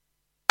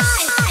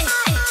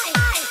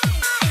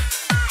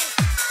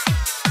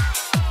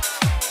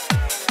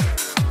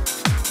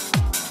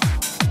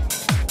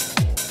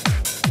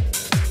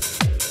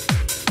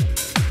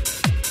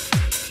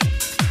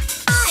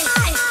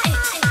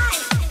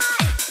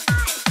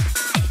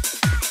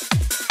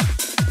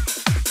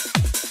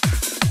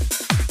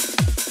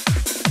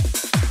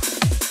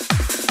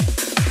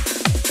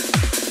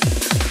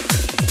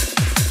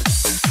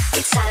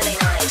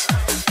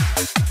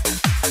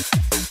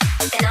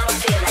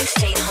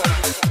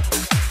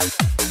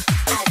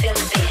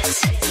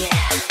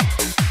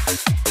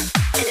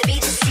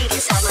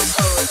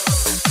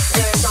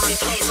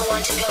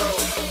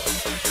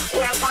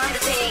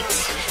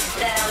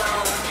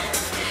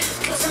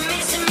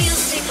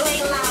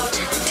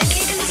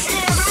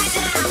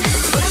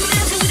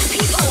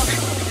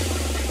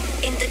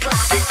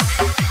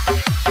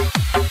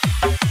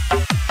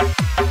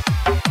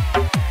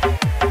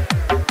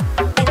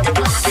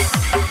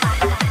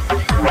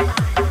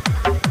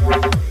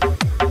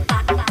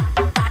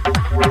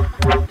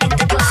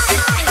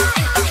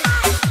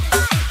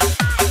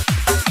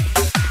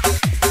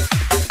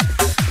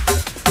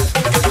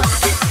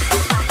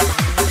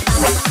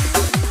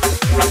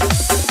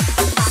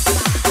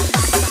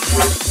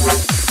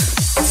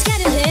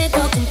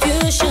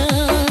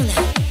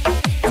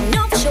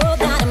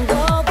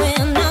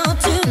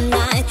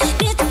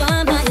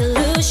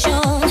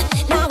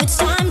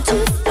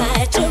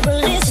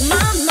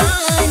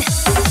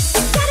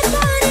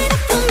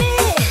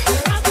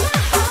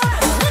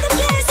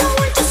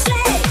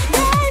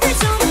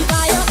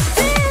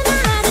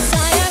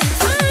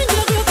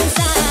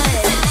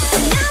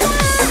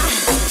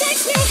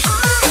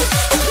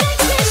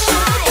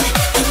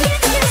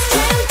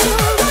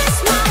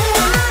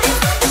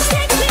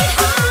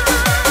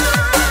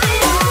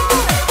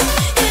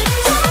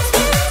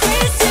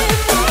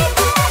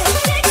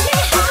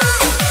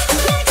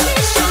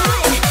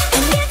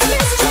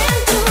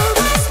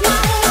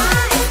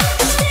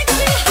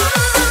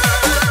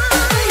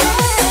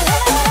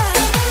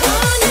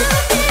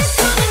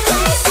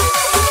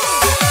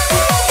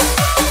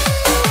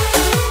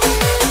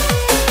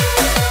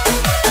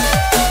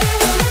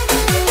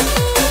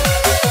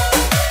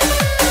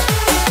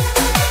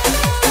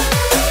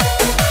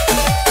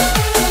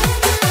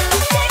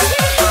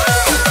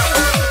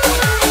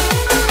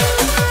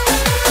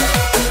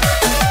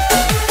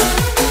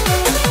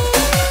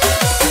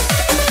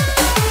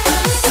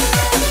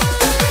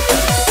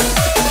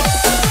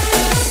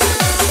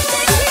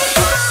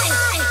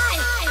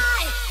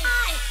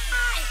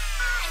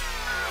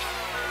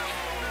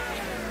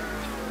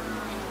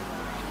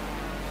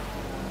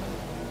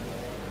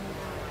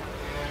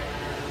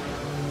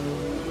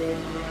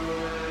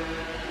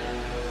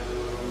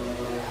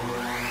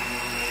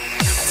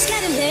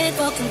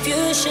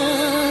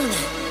confusion.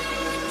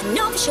 I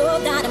know for sure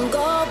that I'm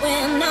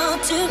going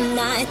out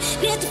tonight.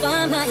 Need to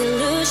find my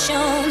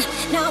illusion.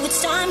 Now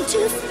it's time to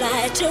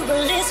fly, to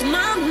release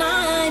my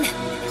mind.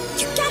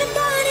 You gotta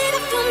burn it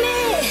up for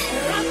me.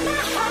 Rock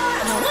my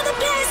heart. No other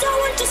place I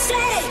want to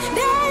stay.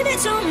 Baby,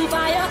 it's on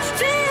fire.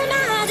 Feel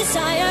my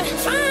desire.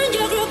 Find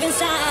your groove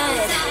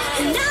inside.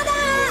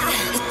 Another,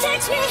 it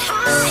takes me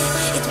high.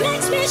 It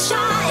makes me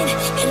shine.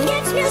 And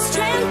gives me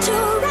strength to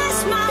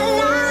rise my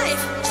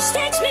life. Just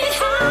takes me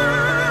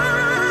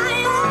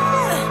higher.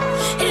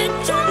 It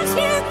drives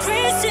me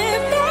crazy,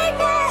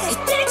 baby.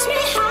 It takes me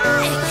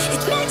high.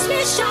 It makes me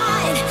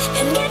shine.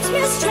 And gives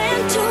me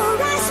strength to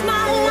rise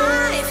my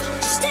life.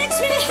 Just takes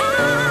me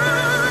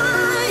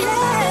higher.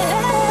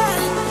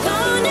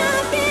 Gonna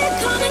be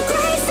coming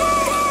crazy.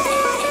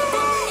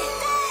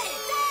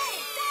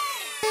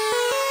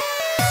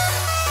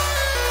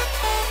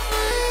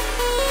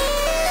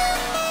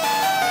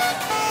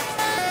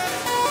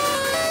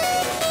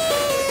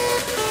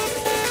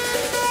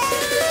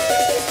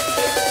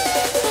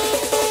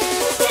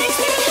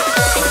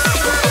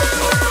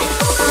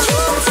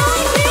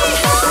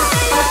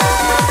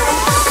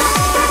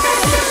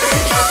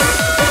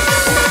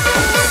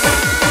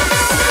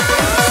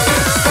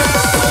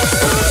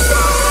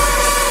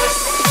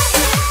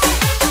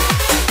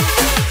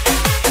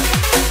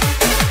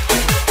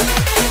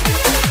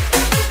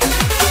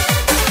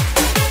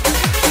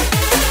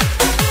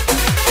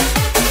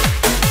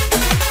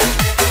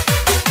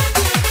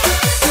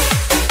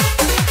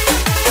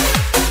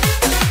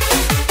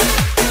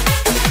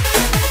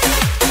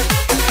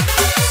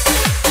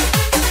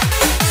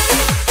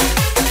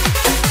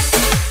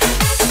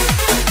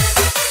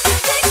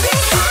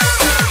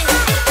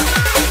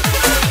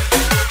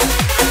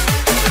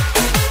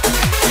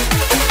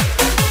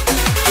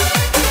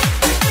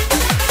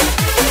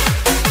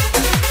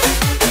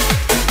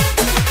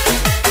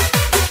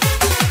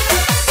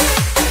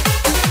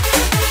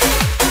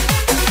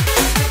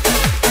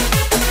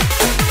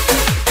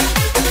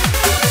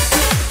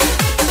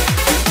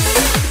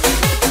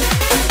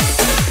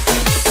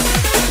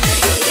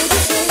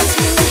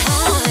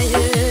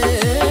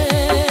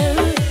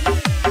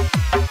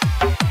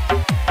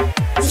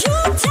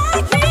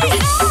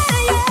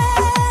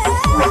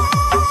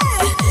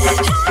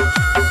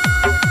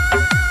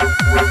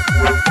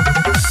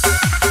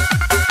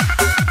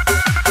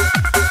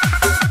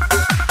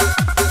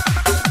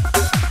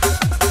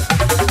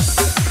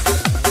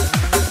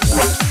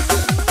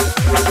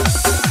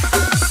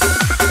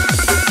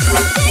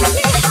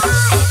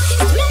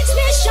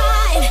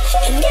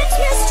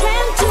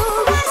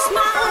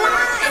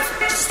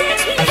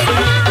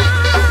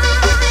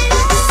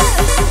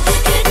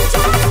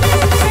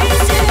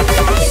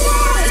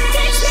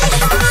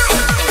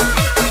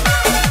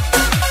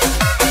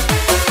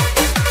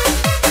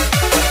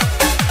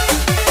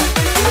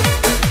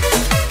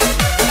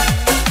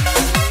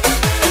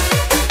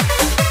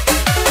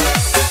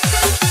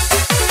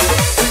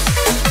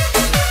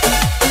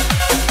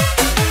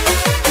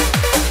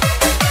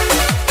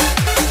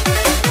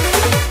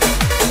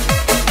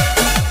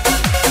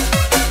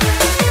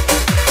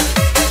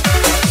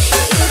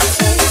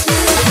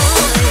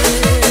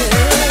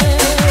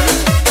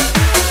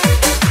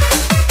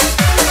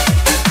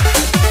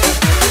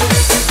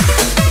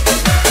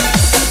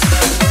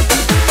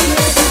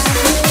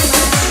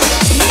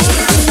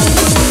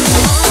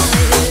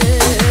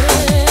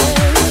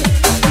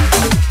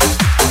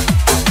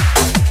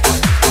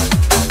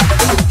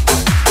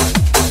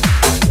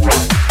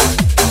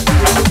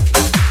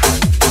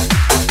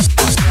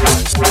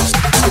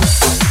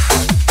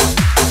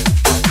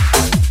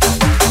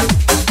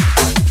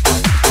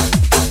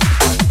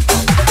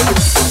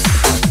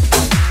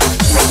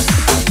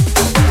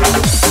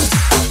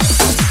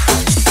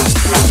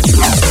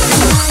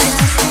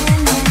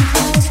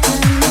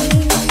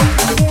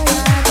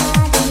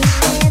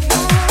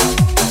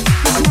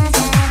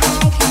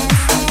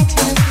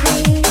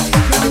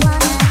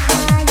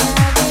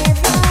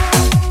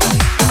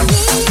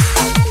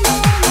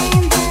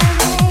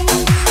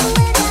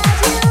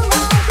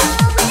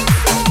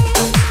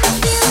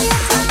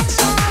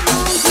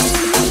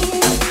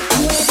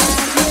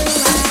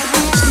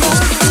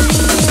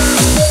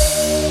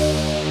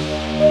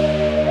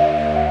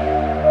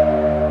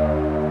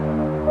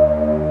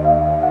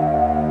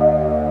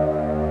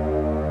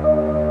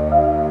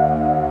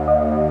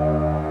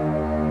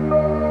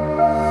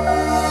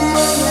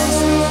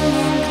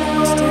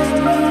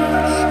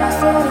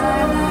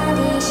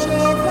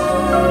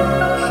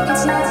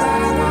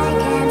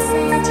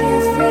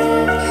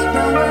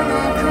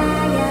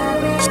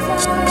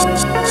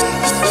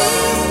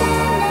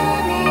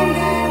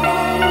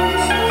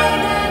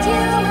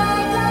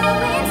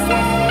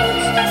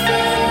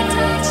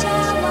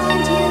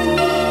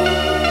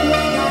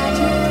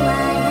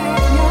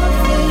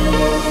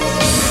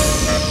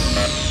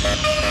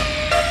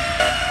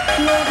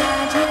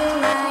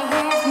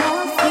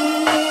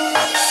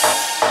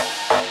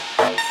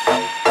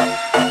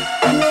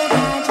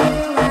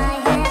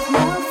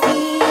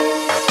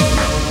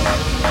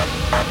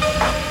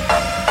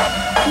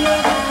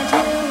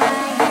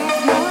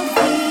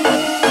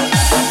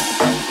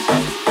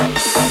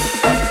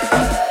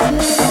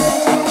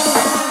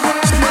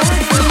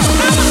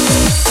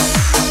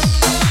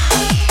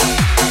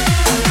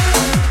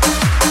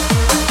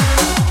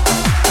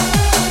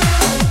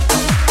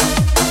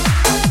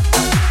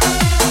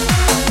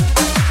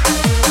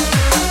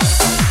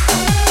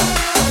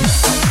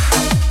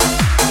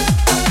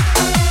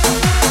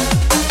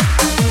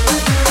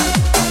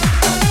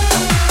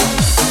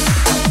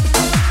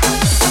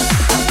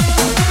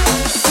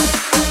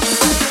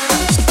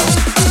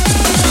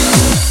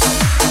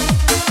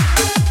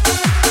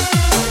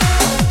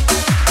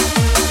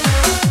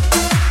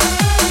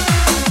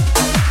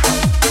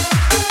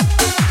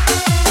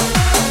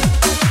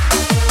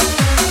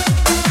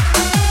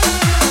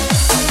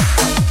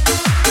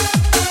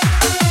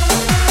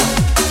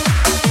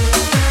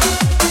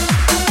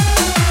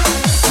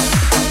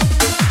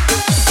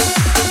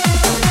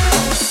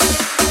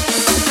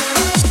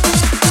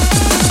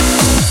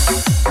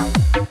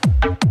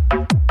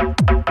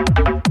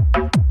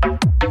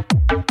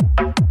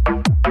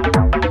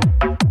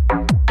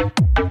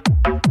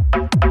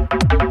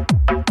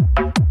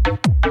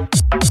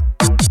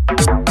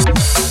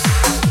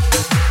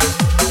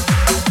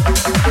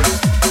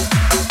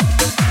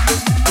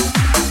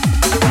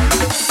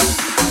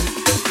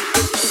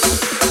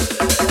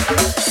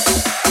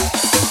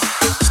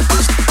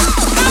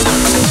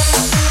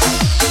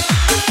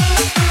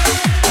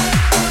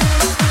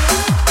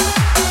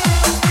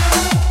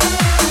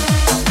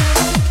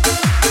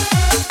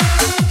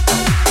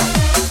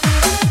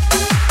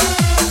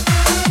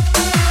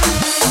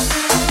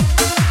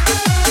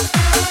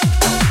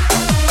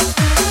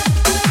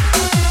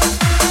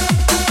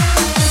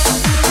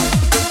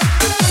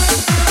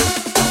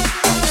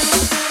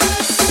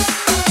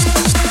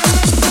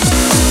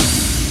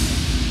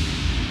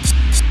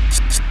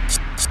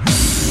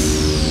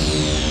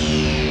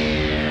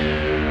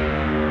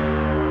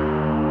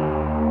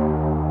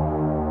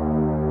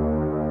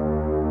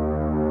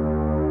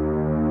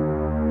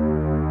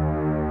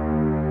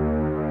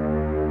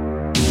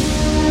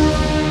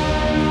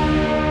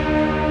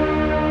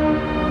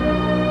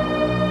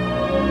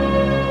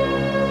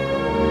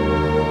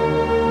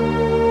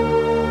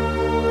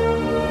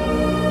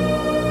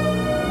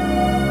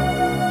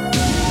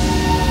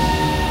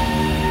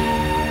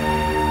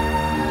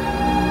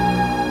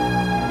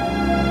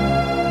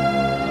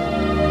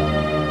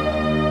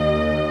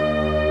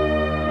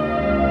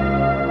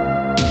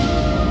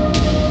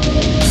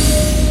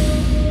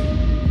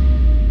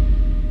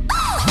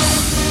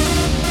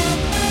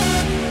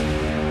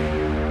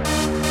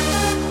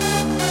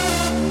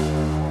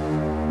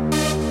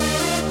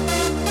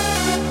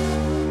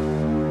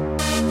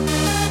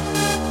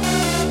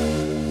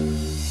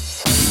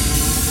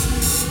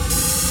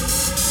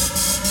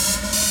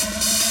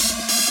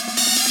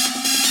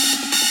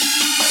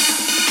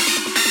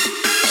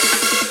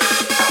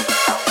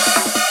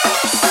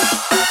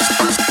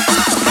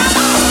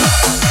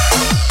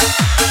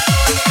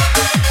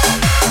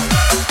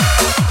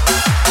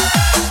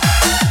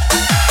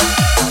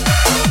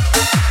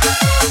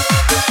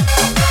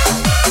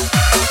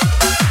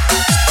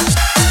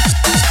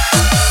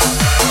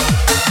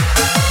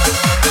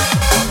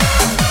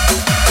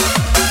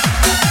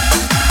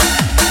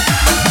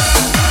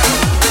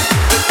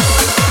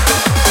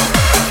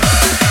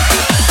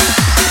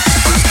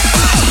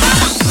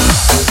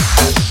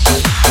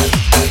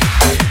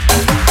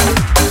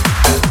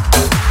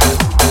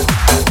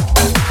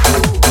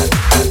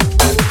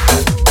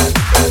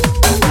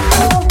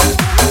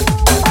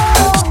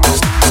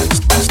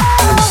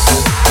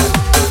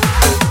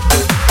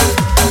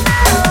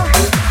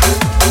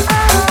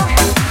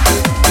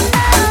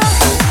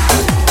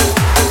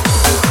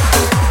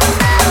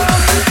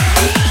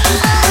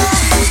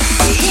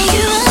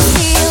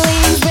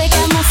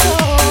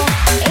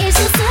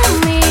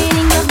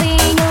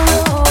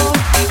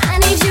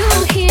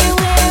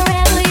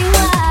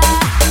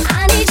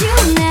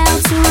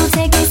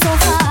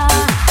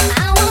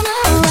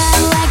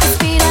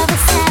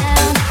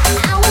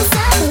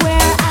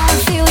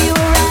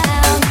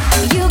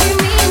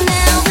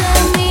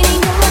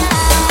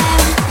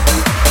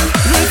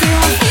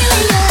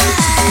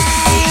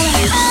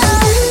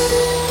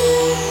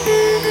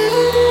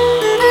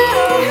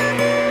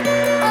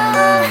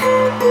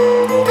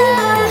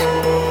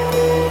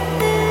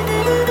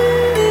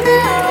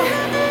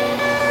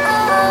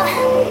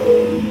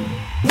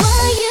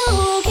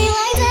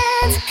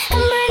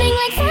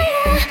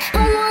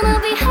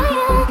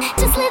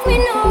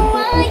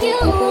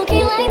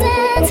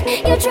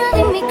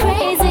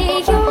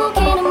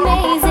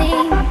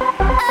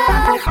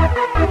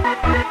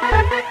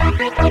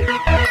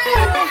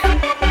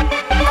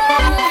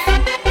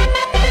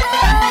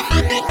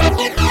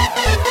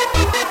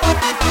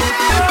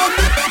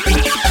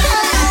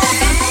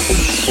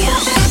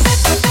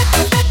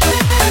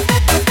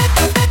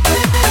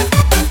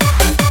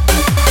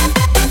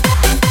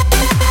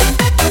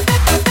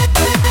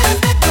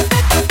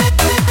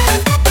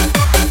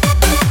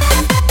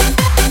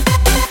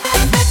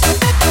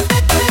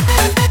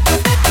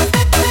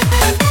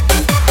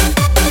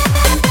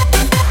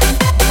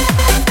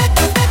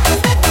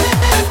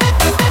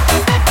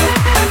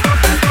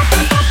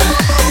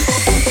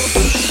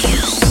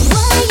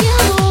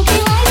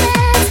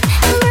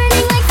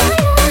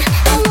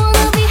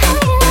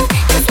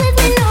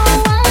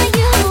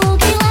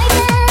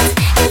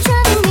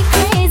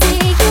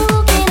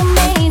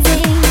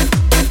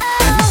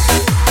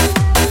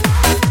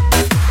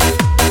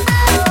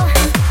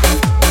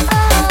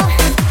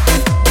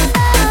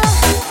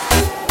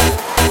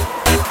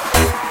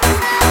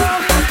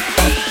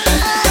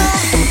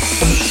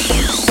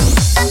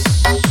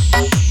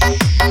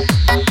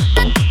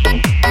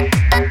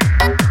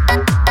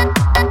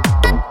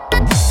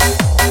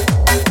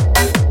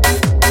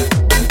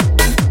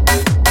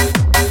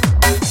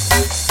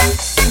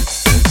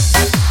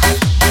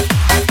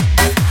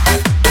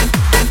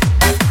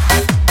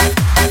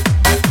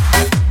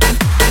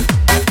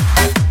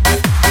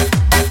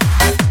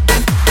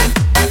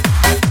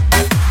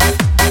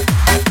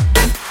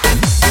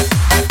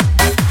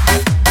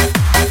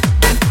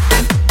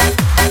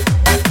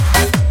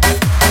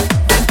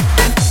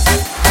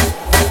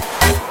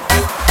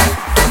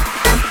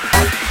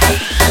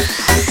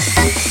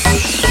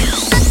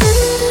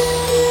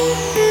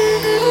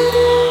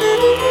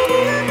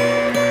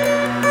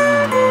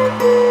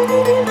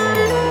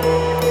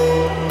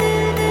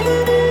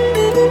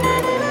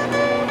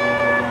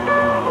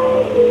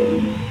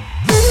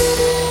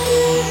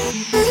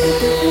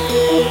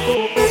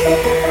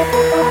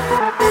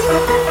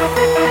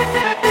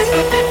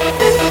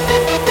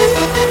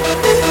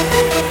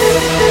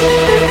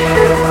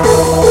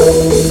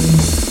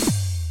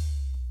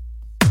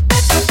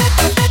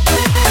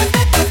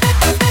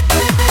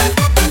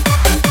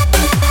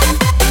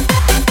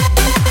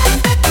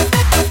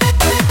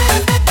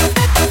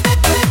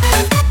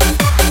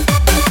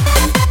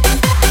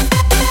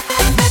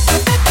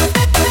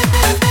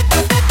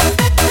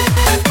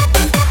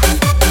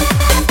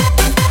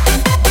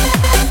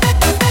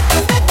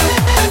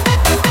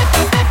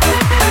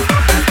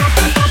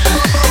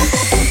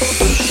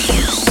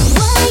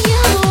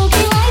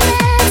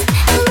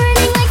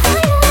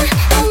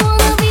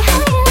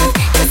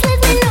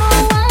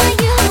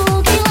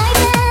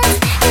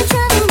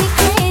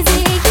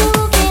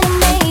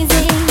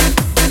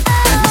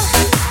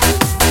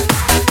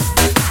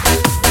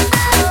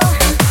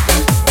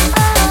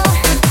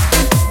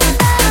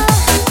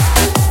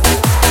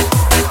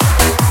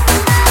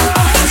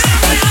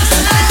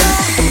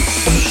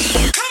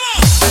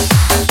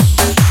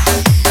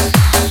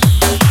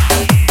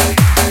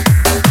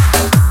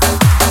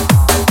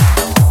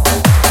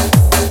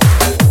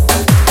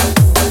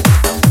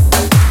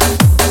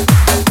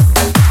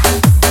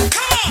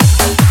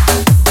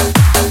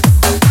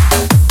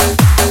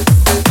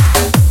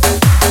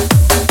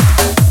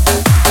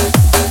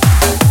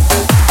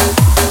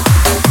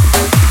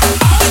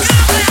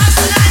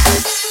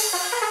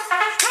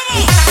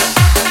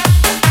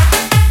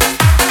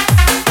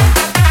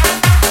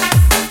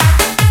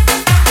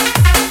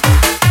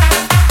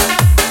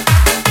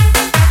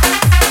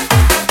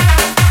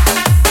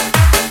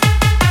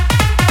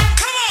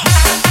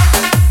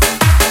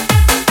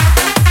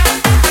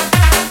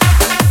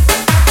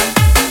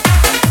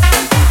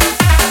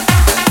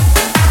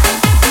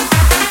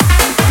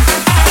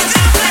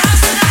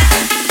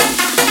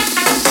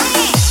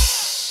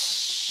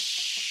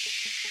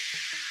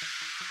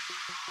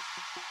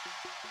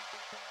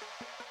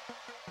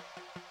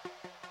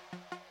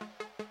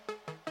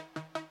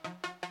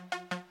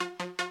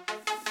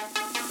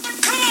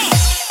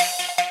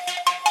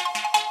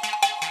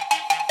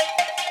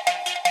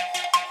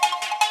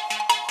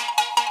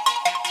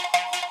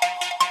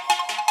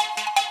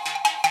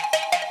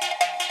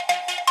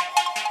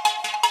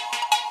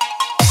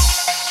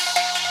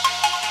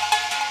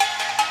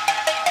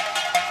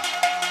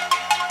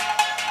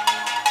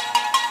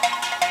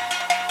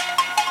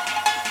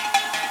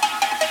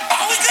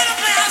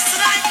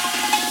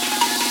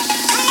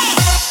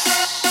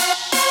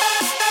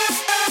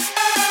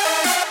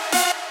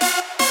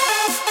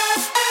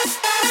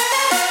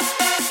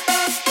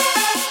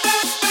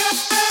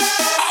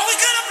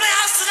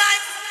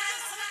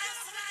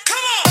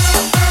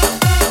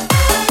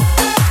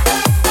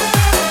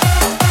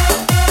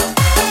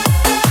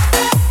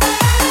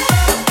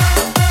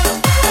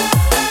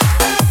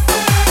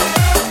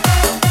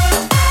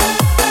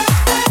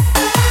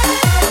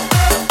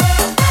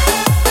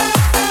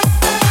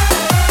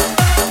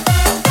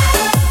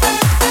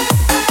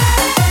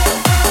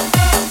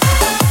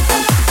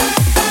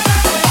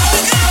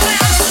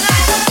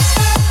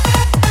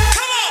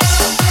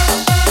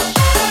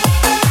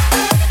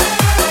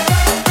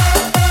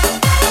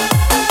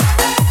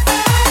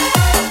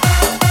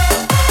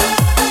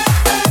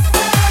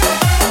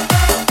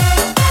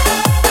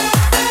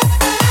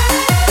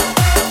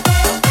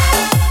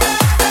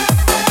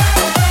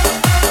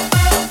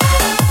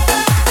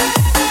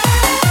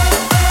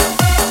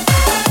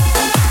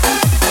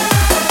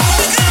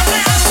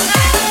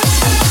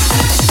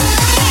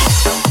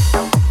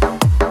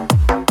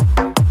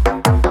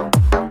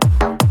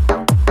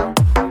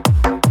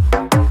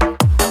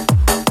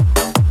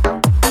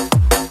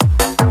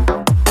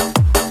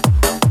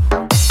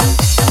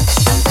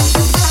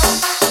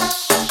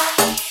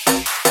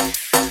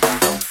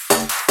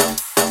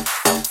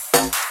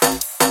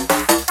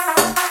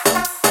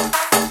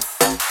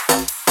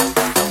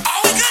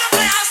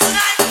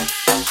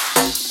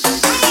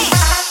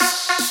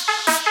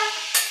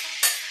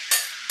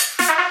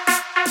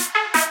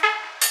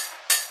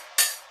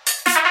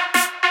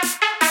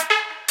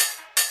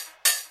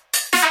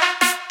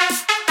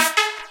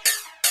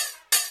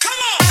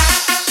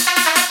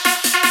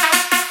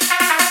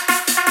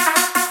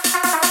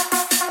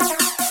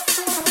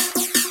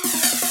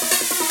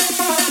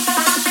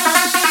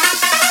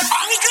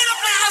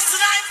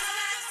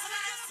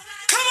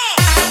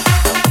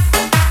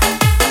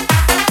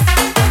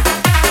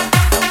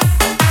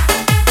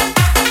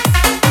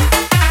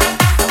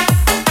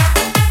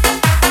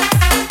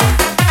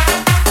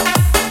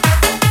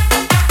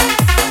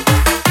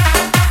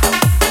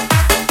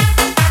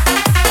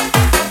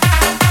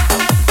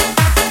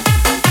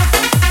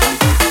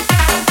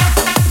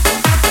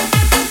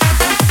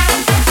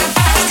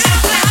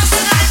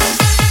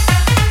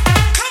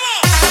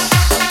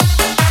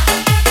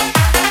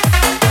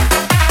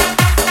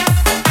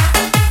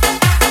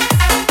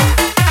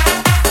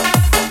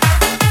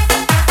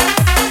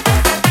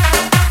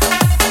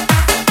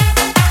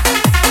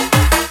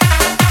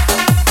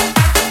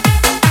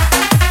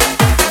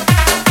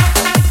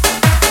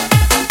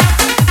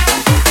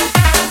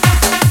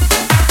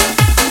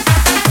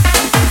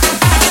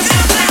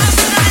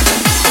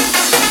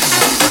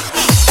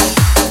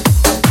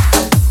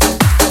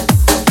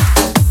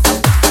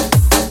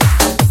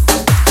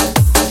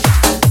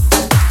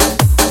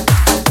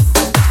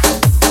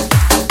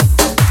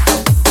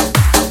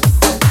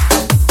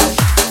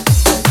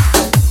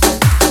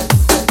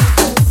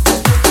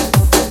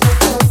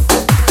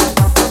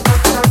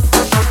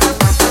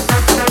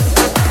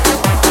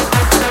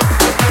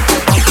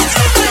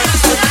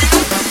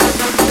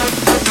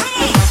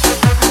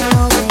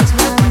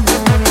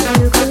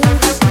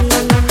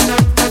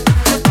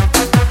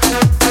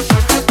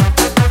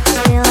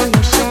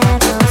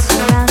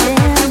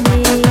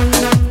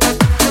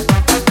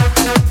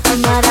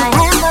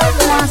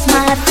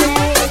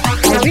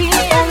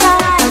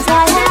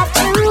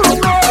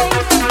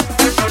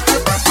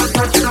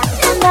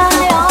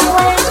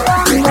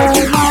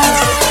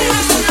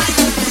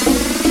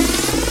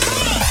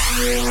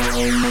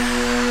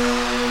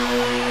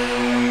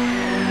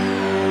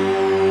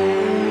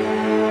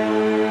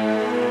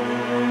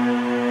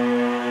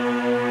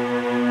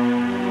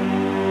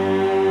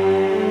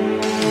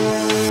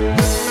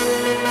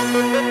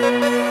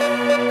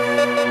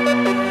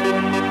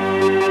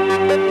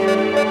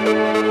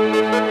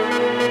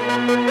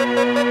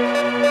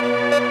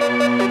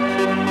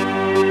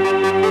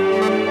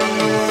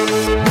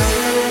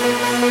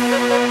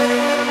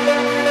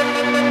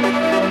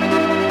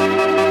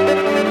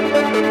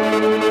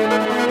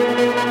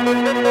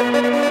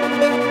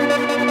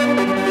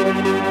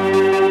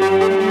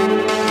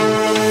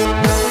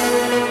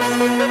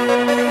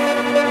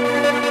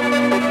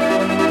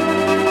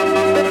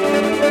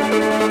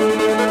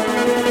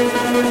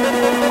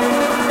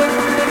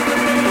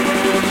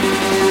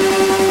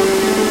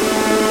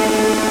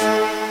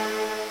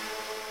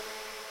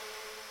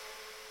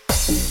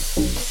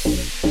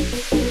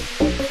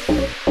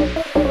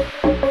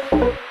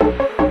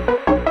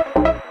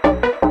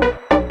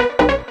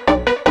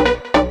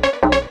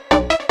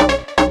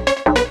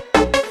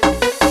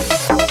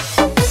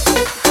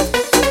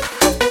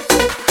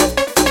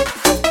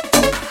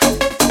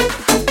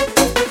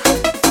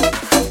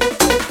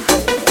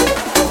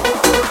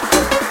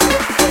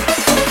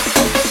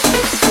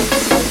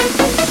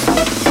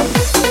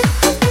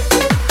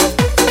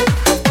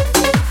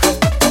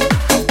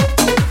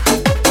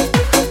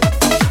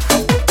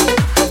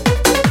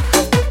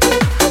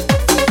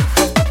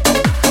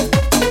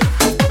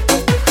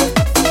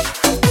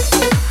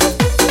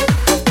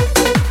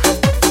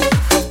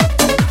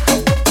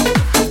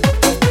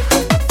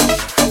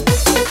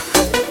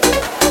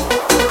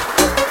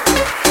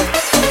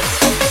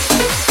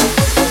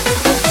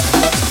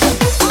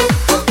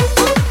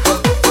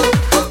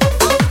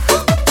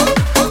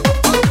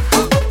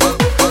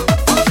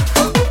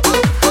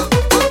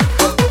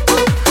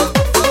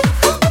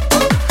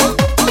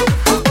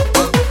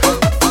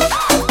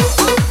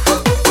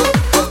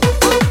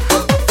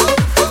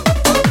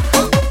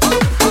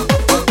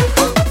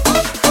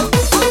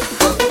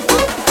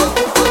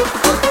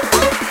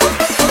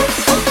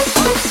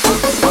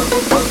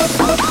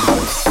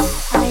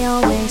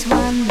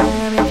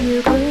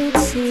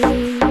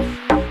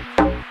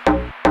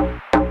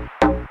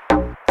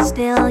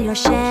 still your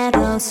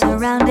shadow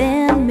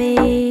surrounding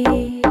me.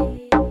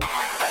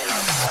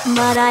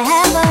 But I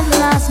haven't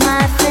lost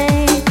my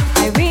faith.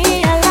 I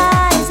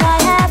realize I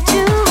have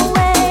to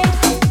wait,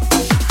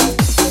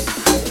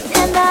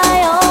 and I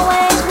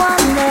always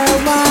wonder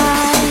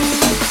why.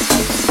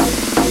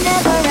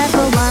 Never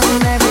ever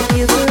wonder if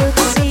you could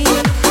see.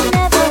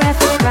 Never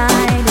ever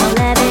cried or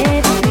let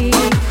it be.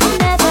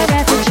 Never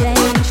ever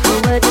changed the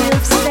word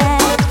you've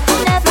said.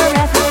 Never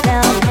ever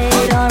felt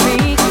hate or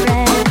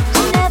regret.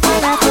 Never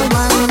ever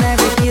wonder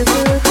if you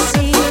could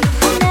see.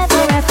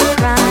 Never ever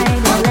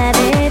cried or let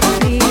it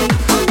be.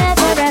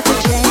 Never ever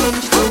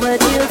changed the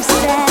word you've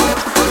said.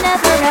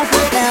 Never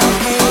ever felt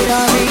hate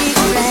or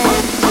regret.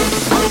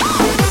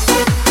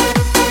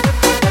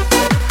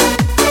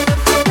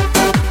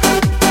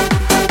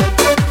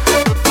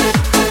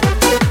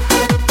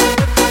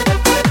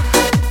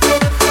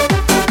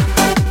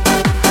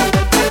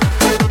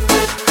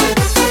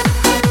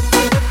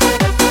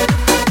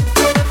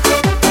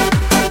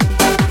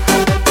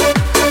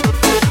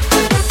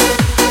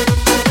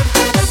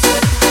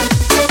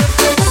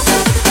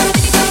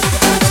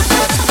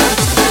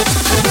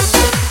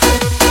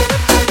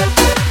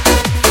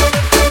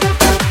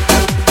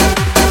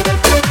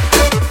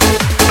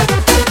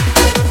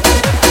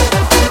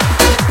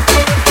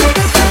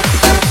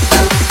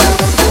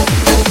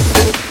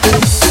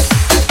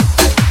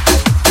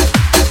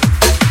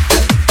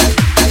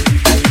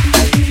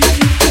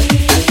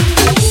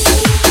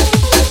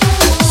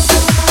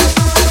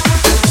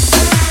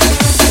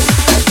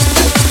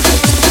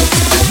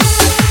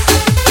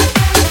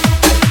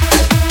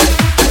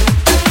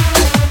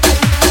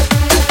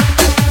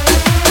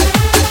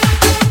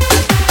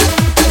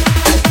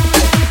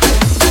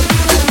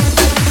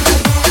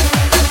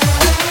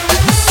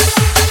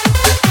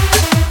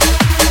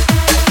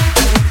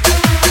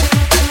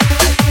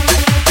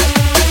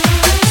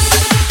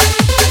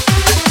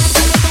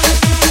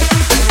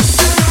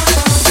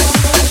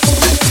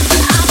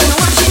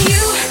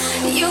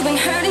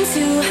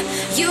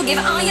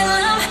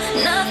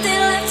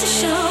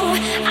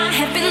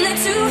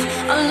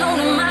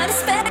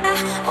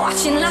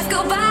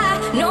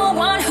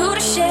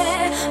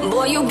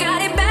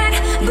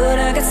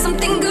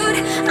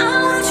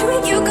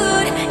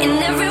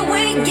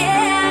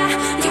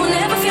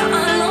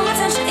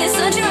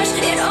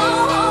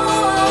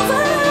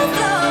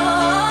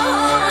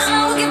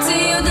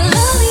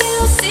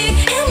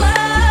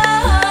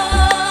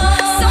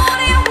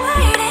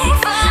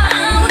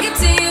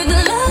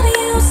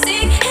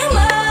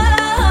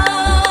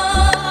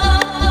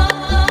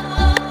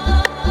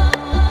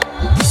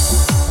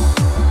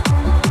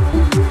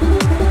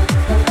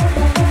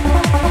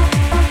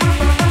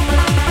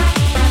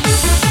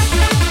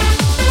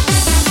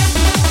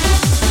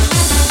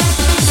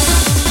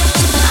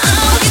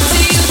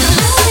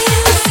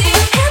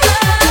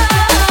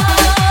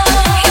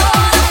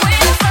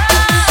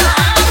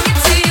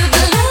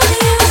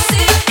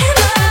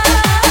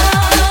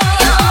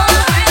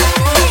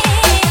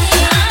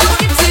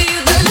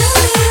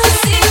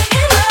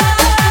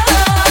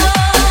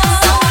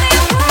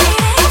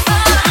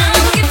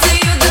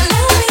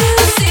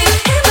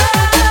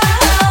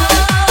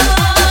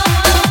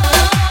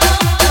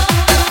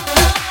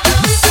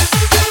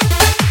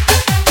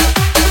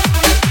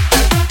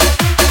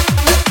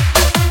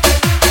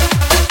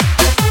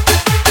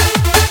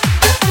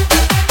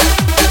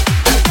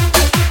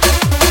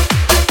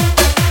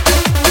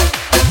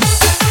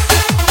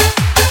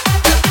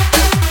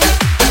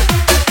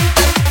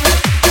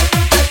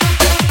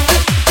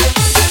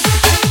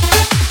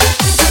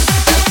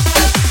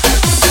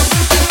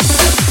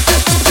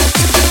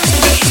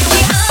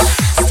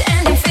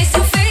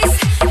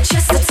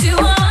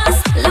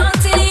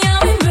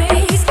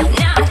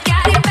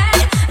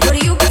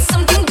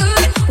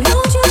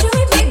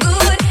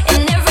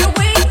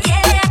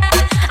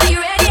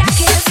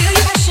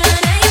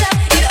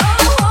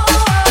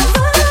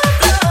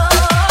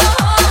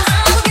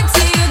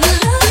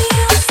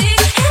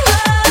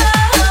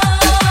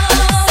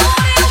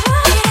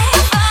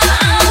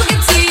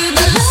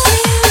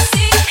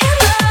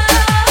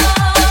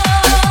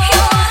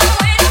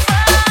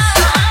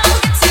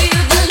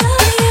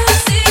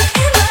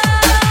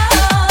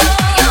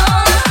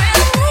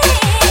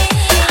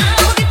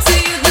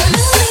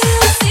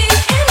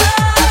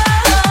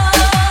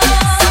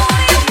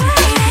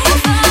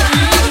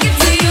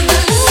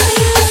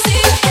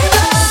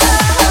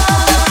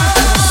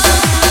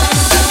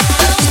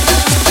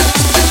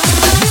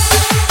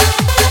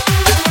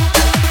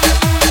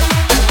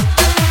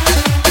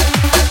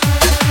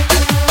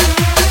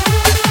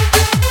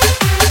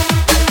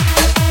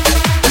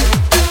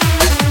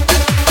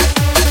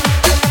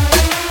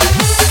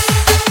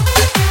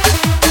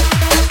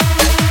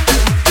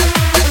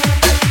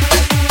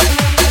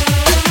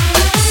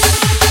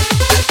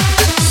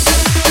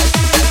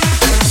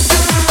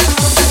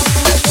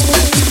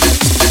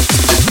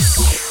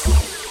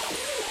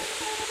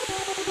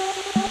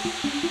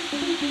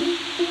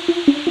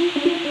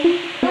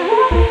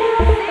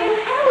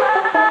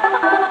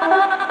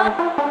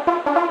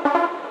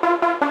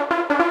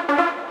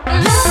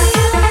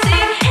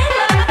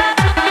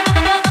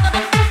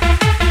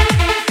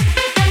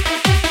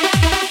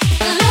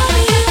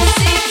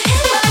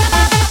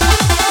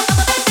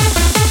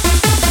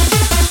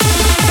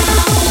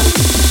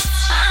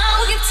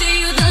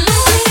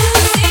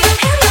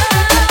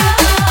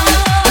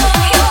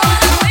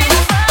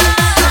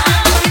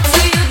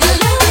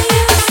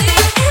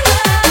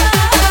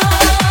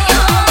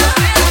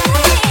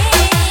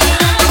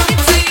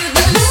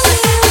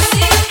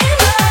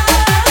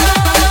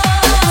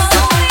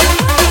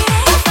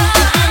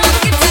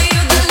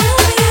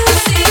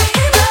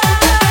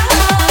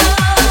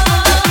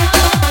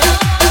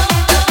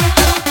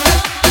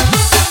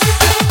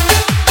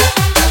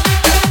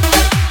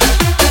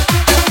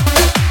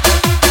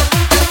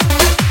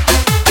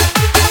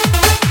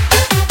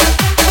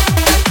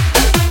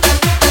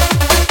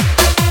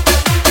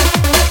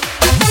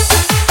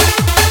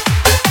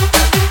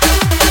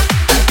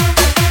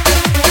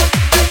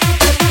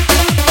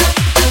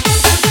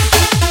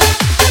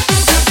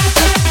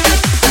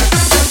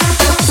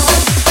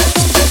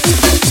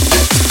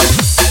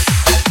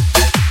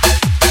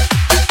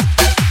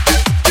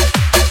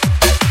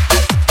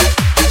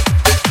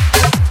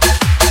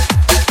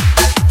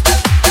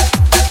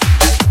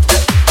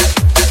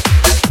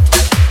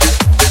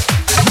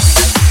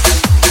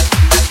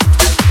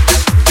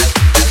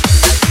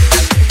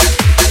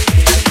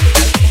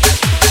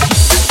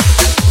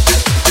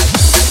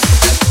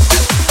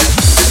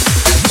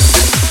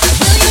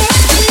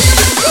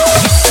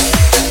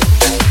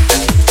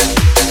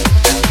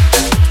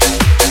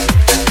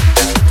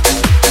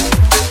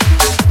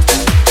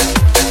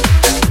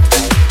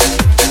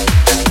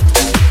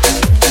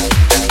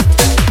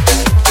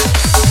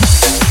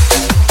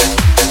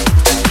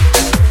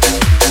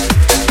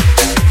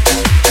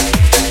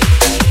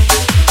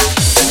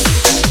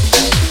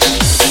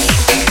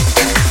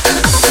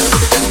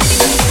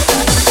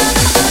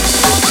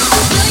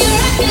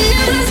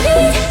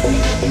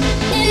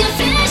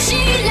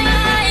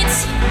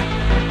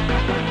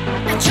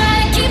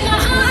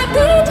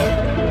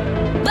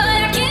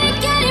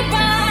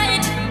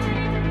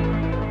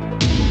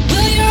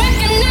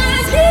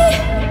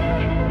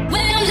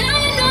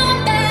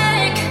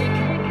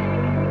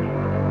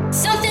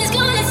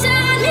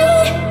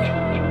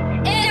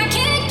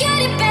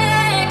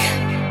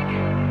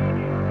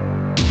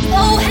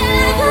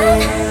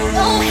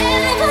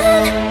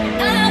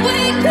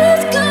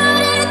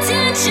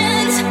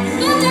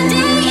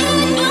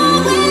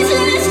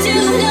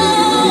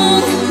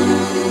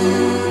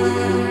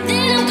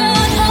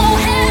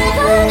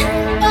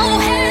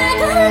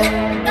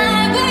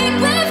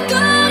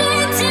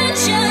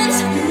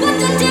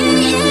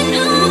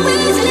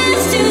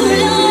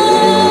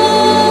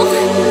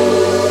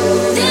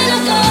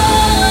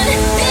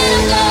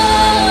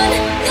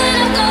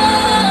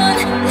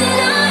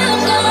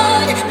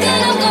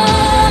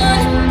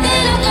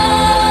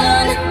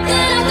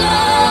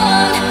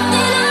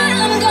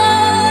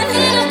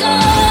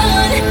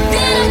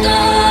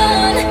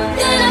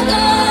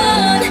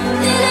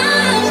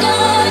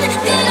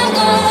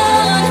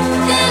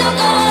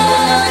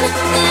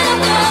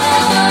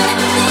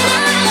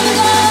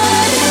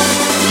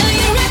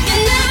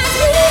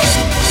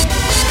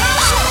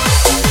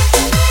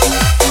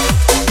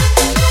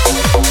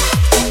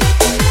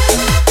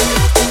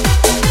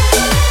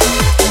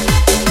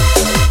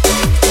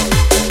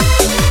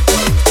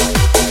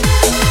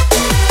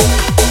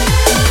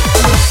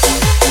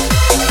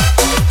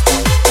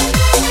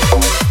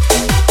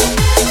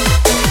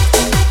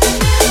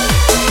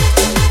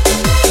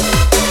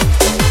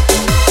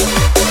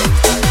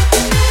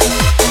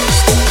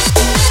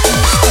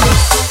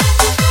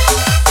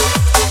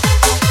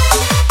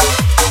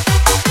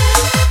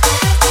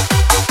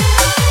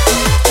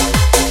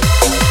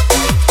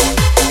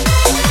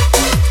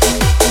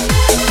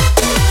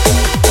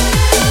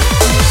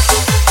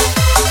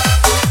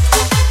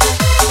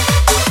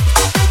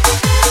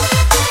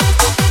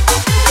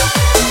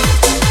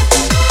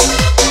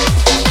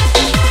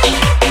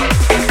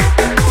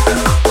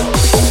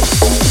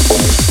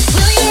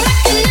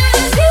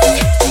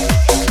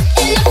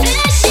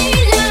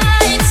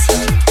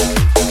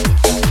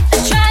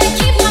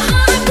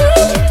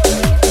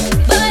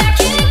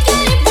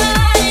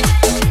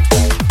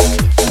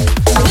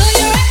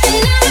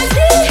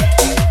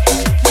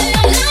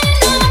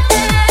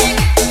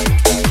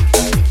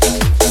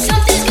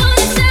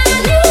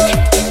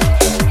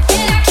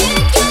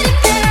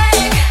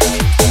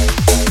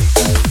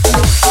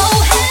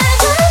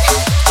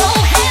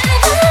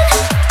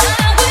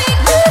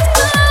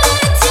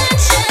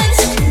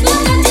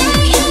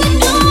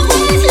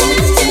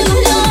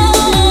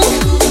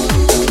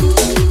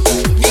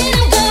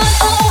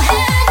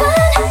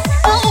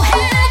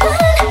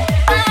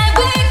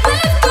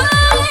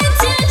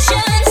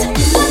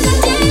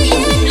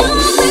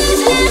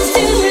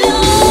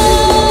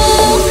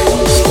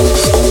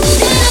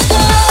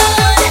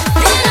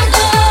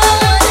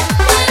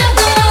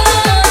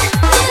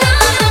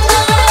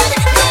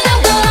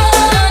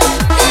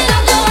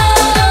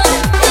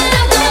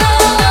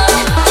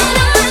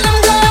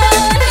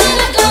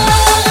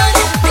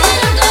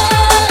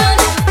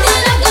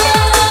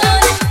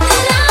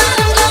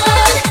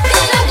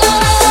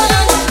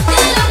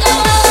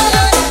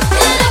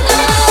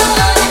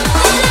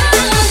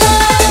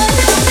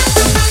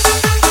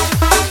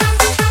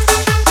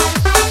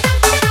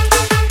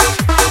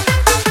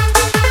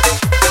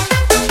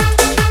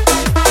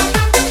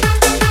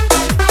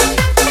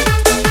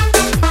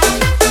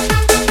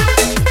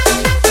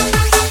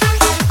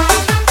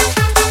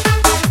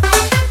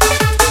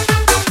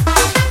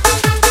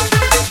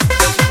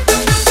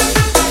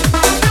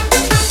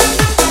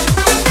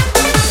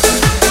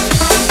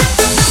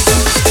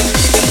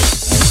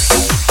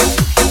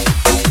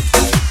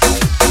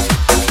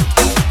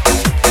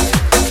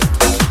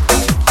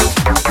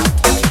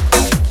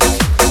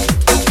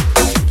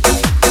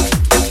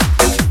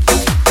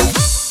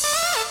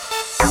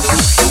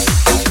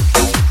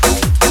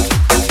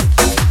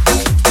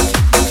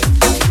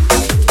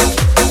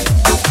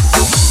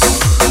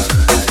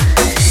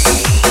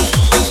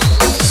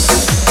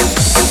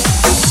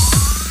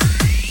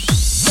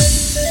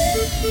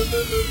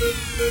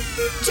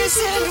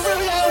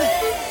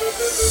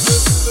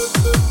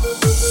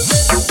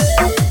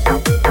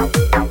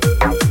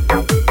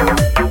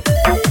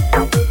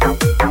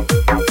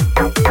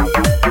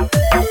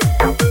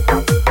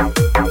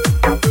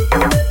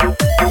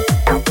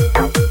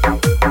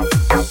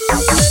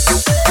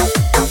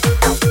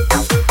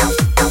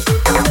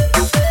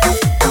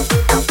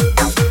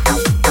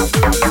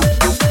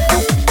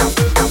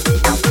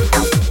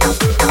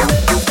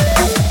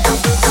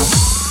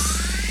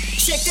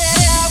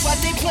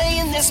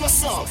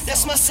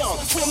 song.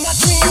 With my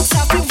dreams,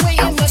 I've been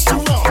waiting much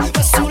too long,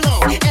 much too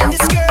long. And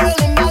this girl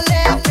in my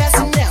lap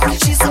passing out,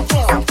 she's so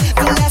plumb.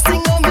 The last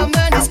thing on my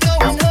mind is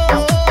going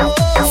home.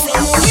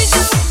 From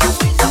the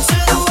window to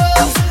the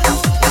wall,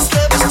 this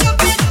love is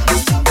stupid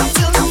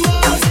till the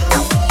morning.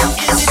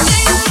 Is it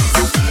daylight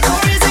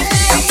or is it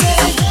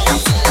nighttime?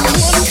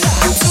 1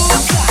 o'clock, 2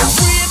 o'clock,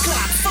 3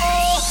 o'clock, 4.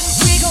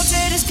 We gon'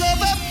 tear this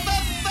club up.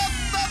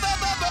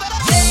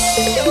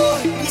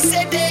 We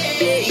said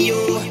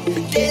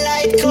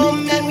daylight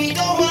come and we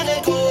don't wanna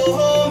go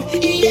home.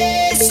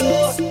 Yeah,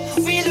 so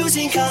we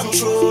losing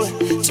control.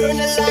 Turn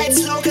the lights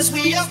low 'cause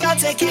we about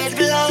to get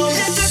blown.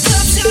 Let the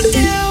club shut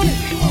down.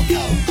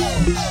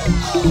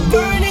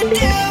 Burn it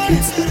down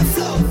to the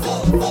floor.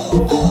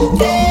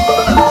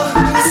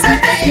 We said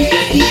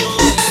daylight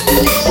come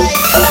and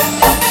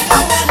we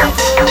don't wanna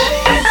go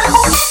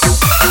home.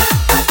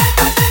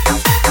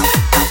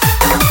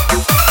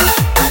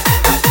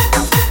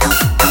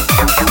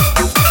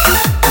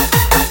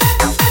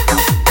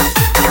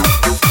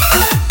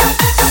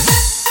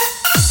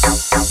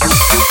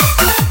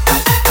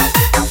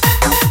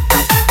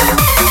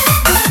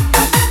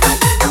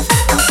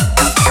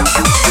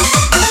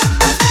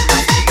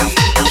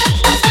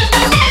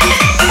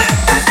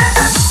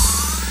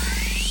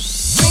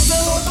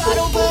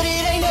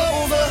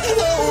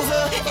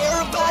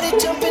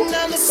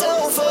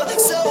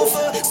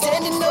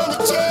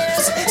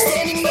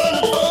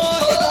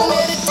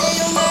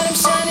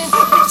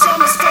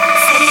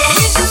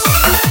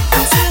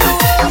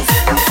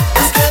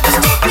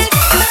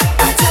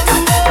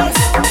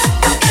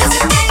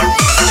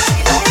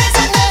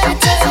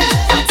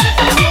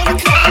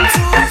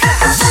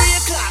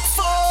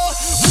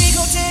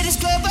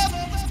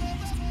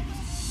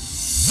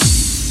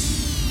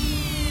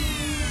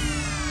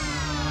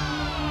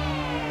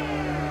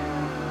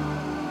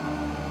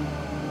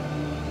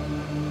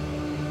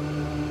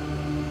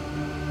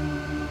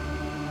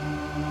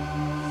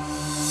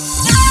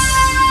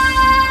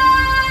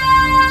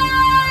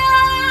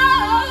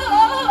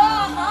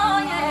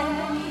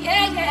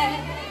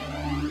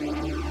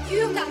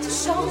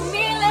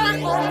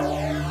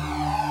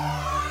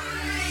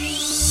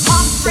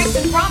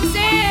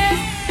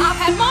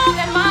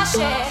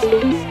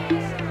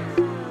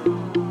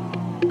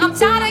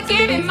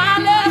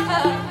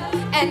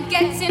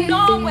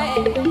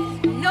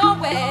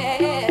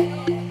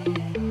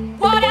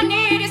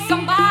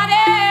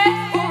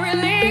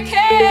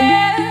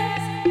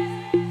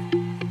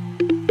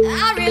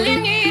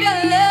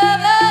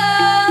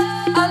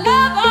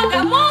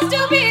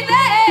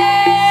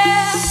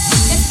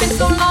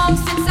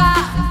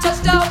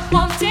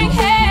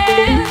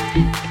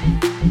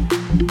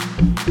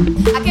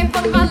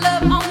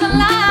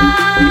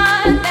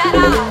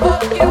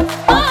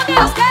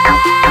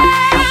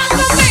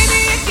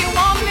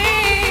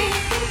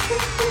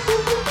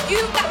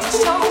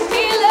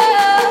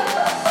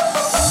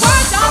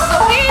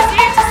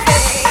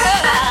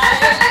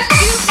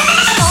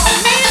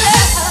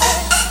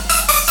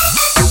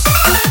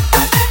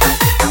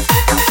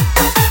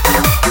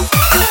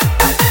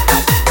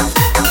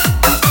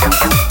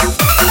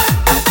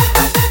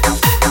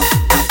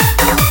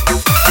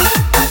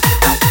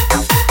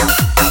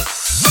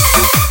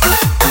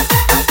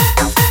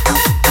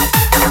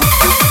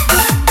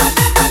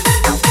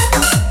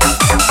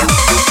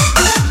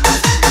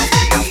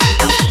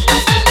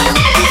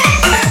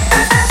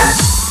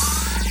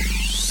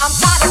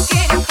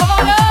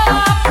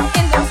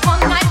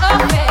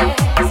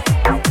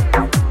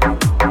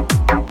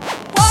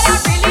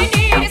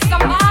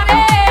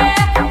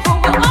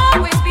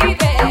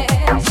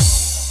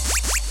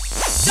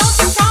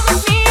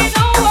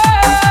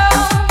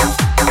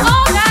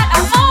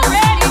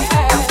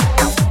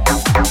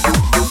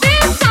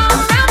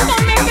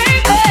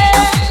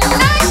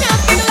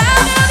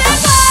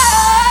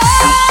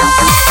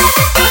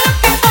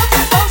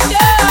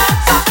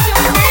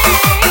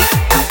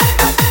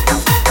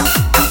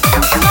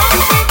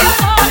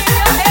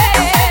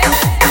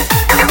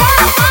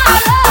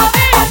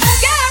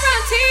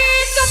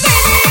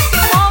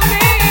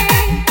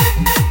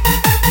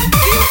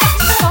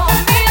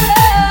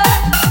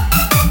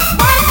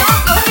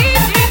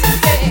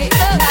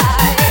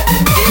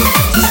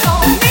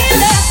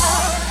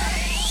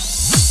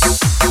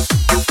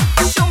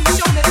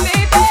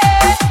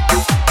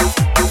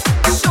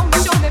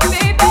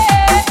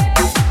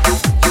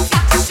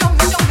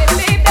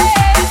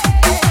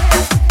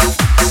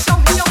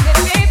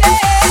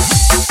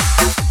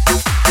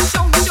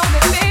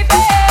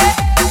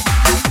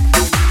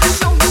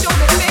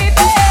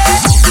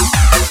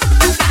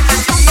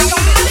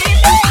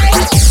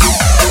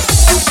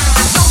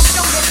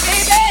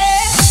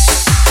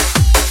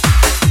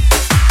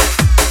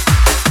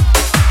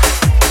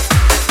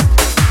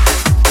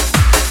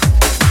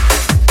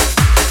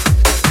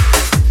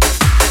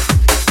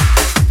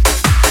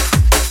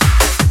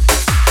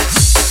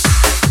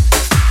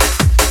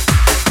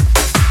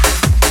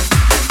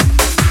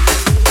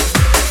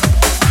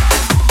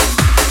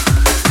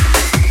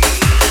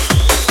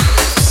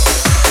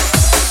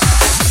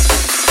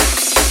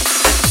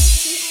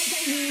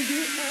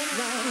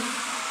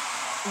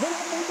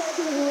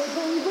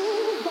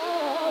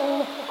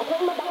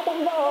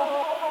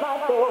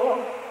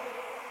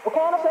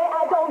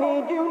 I don't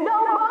need you no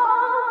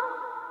more.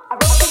 I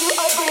wrote to you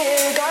a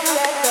rhythm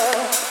letter.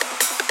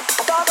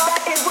 I thought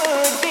that it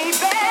would be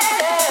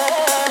better,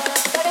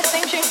 but it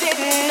seems you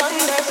didn't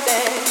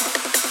understand.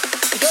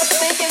 You're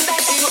thinking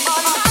that you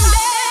are my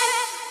man.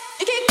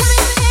 You keep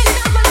coming in and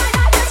out of my life.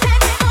 I just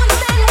can't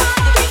understand why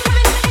you keep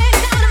coming in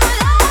and out of my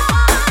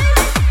life.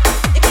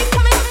 You keep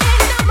coming in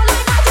and out of my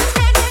life. I just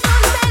can't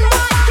understand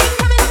why you keep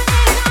coming in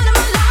and out of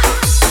my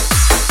life.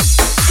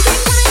 You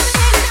keep coming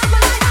in and out of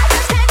my life. I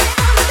just can't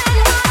understand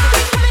why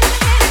you keep coming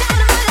in and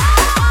out of my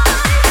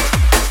life.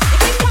 You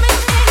keep coming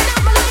in and out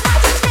of my life. I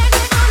just can't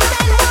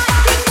understand why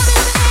you keep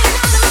coming in and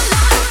out of my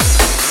life.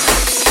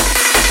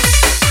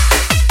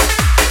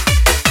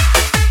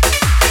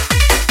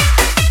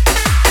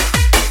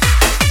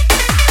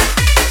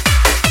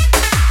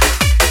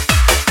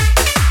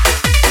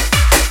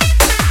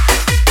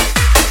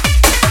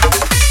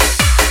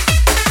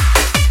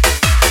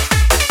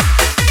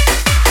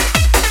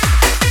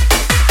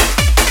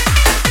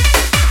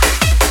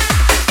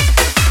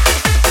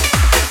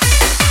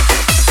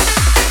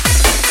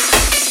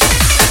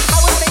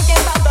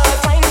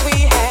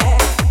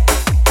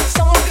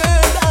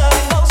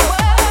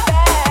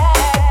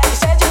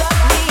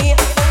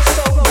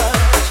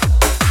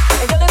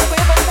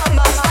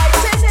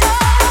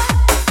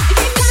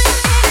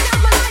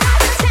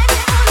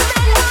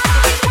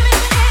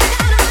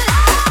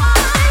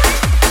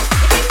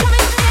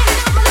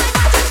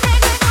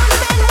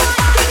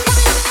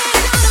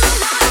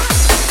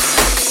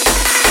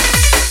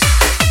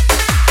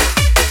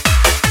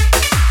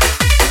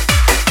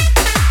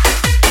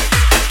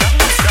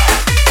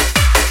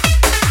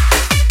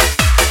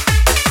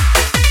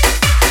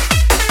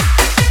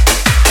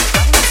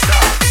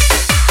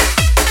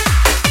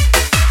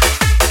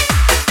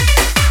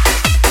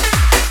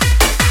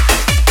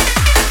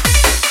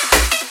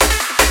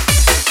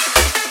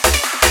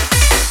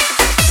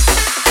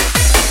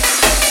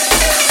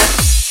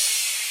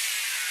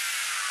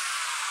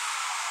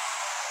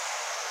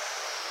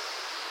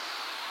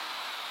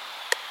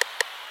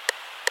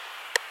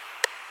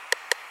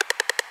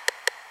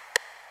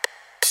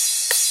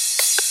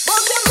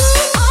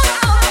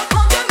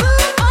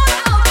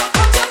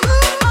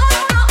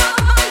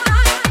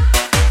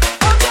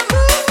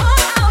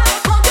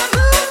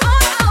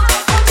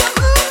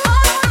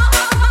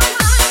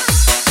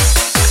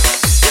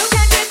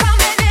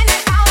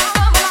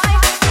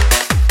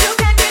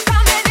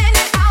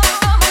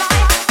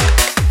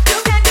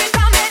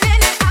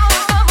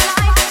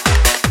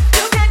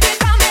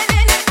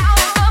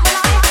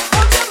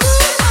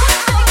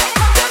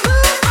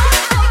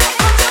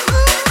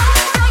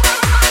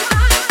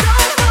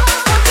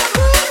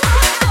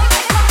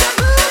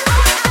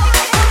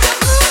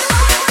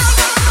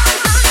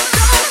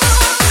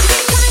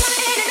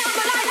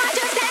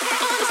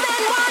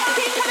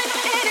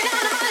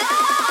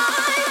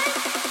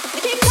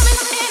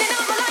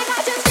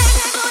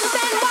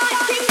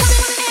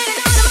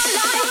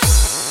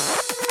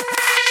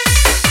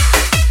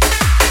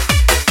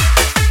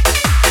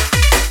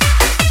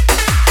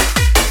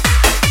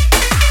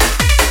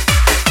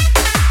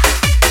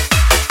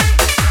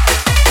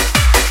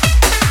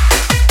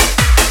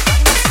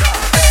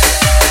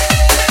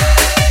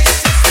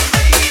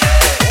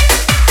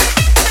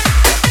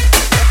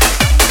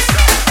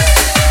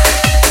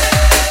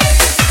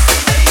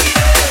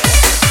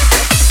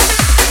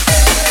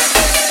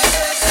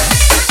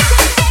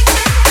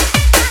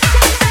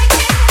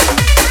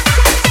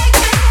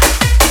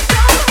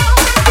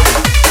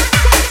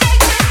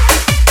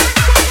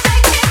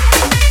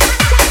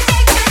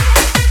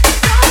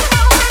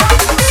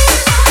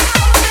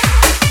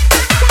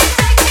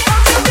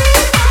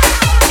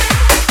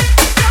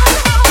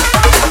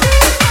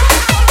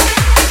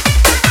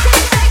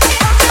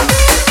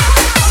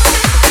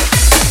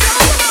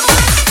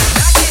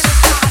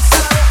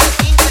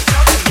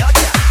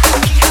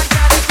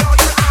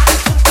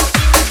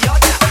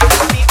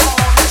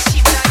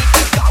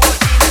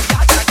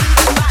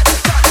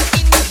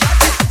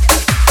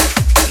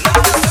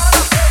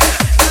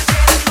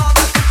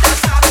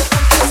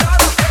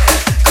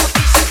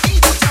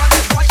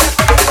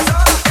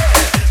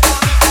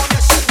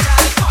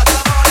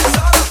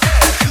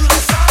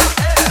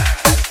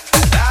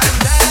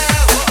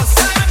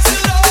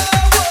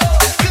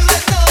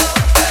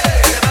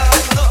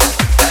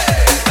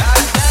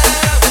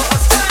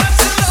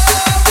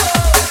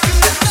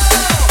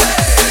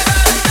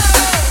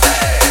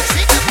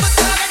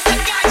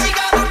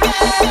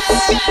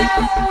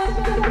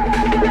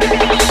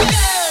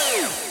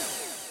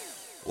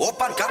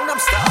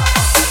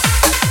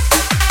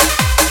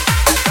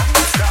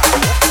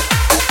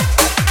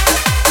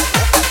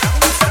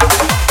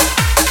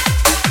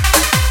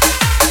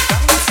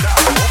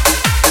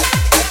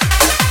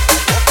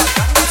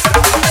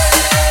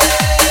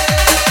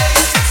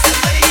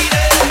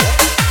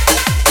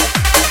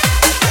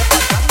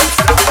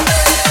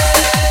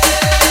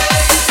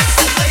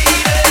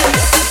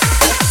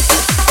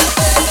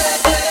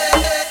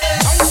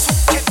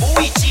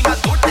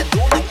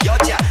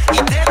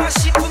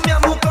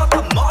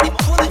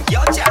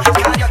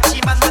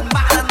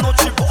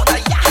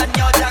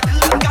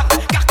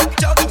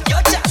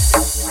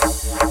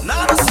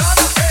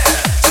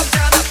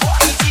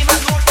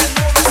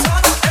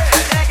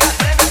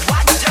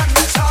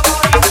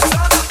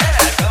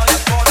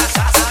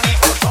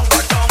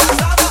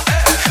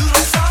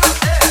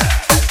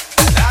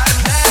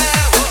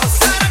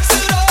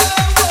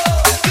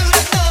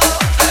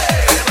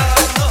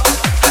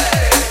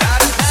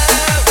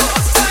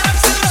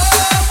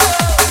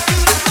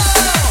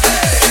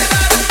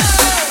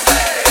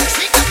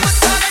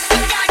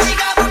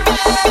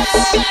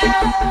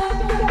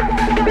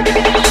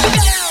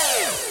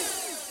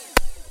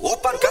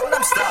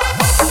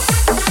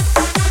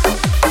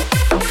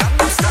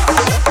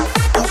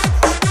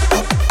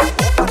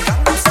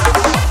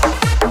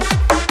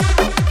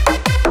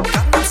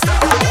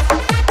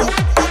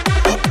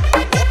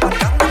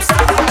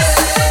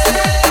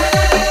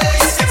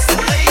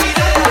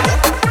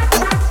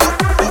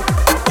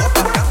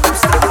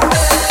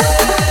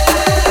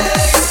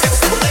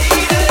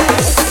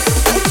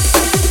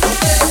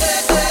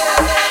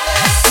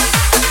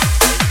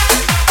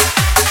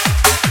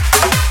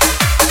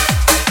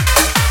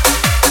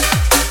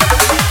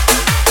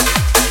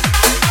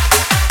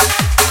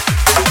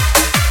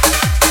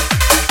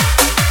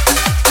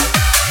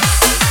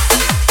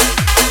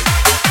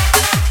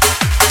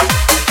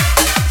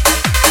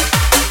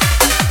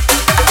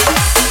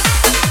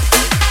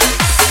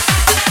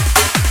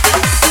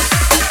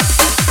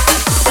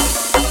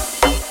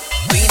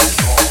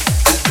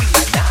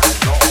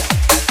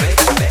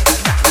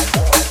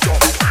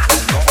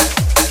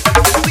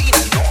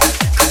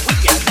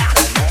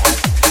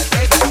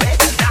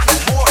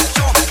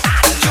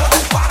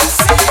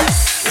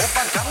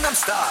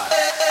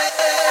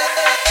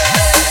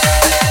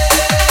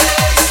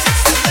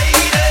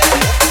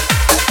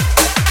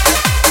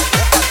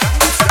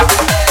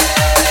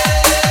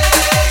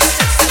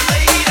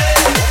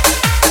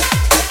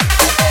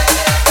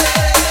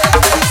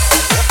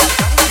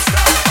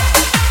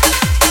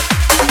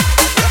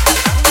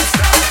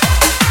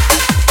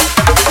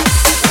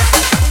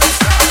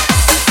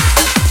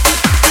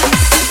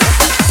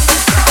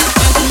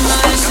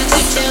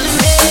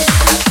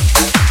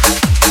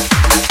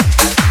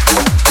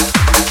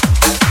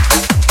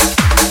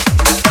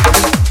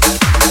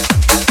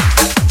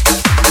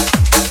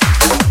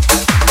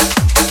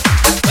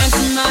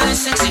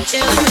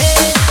 telling me.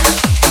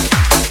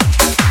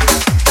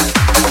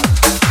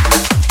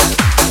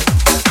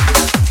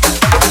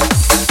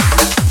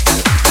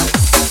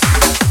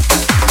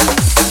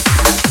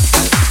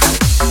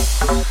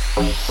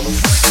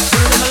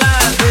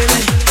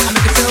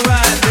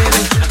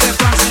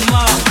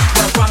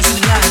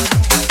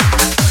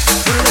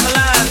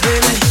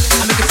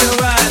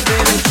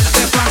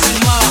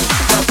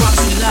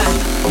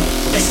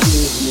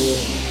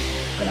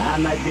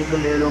 A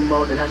little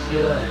more than I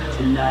should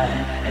tonight,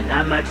 and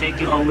I might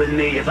take you home with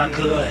me if I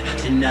could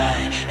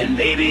tonight, and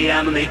maybe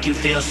I'ma make you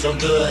feel so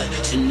good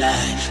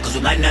tonight, cause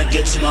we might not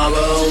get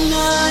tomorrow.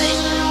 Tonight,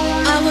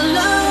 I will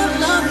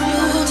love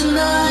you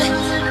tonight.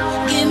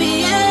 Give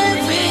me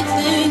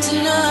everything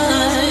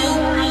tonight.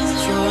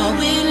 For all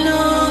we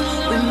know,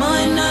 we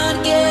might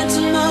not get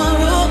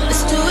tomorrow.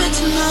 Let's do it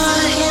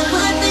tonight. Hear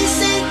what they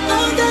say,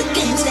 all the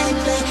games they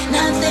play.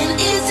 Nothing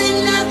is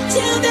enough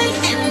till they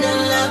end the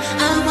love.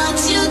 I want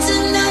you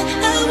tonight.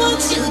 I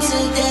want you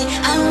today.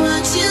 I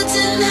want you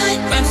tonight.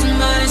 Grab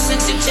somebody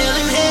sexy, tell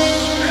him, hey,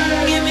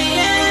 give me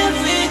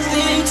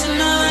everything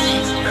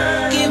tonight.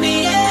 Give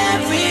me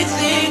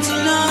everything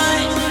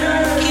tonight.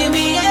 Give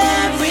me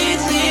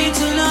everything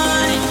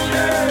tonight.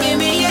 Give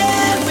me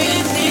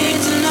everything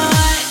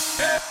tonight.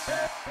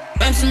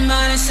 Grab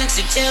somebody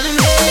sexy, tell him,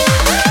 hey,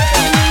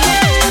 give me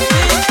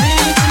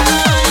everything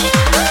tonight.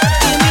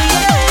 Give me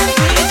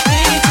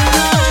everything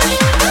tonight.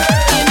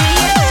 Give me everything tonight. Give me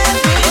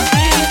everything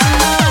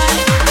tonight. Give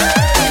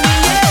me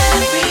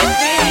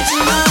everything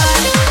tonight.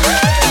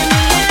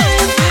 Give me everything tonight.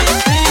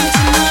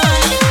 Give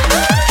me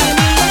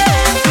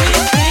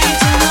everything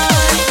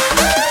tonight.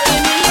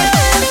 Give me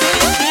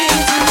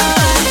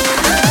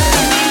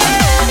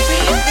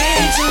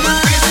everything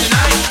tonight.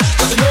 Tonight,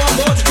 cause the more and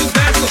more to do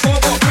bad to a form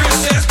for a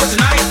princess, but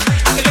tonight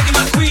I can make you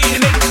my queen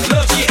and make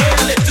love to your hair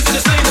lips. This is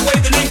the same the way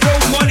the name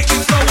grows, money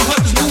keeps flowing,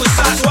 husbands moving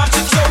side, so I'm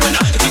tiptoeing.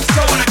 It keeps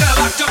flowing, I got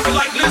it locked up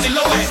like Lindsay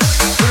Lohan.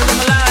 Put it in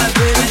my life,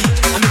 baby.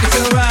 I make it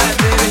feel right,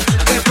 baby.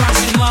 I can't promise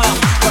you tomorrow,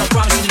 but I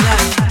promise you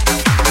tonight.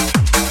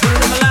 Put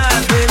it in my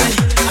life, baby.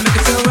 I make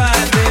it feel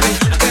right, baby.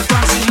 I can't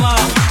promise you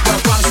tomorrow, but I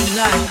promise you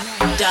tonight.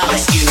 Darling,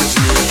 excuse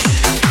me,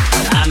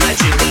 but I might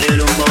drink a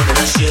little more than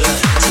I should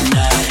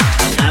tonight,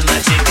 and I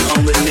might take you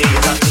home with me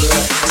if I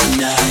could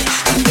tonight,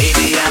 and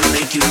maybe I'll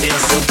make you feel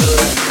so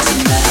good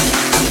tonight.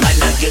 We might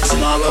not get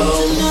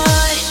tomorrow.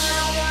 Tonight,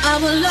 I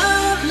will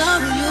love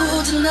you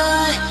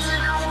tonight.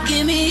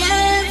 Give me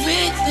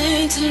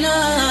everything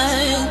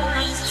tonight.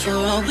 For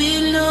all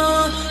we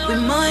know, we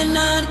might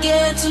not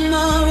get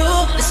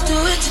tomorrow. Let's do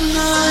it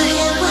tonight.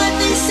 Hear what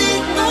they say,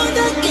 all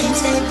the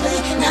games they play.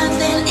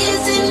 Nothing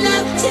is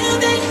enough till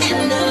they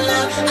end the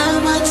love.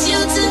 I want you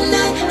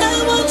tonight. I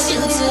want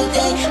you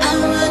today. I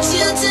want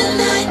you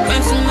tonight.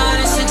 Grab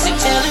somebody sexy,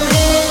 tell him,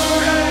 hey,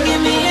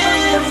 give me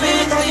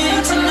everything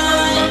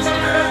tonight.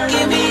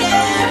 Give me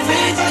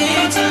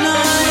everything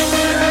tonight.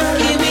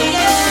 Give me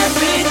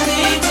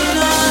everything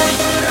tonight.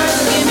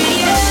 Give me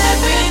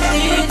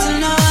everything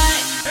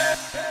tonight.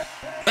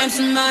 Grab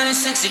somebody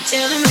sexy,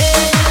 tell him,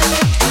 hey.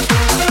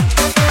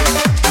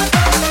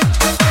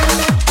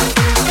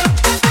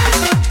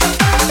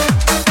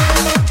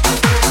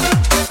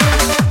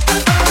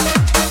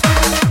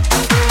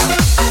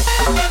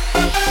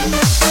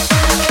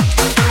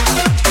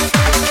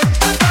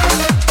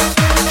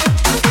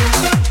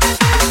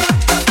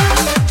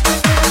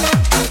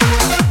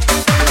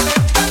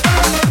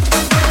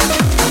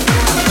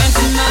 Grab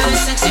somebody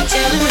sexy,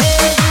 tell him,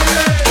 hey,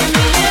 give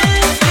me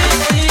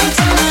everything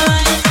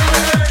tonight.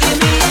 Give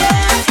me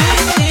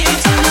everything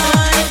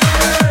tonight.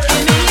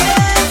 Give me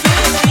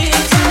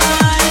everything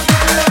tonight.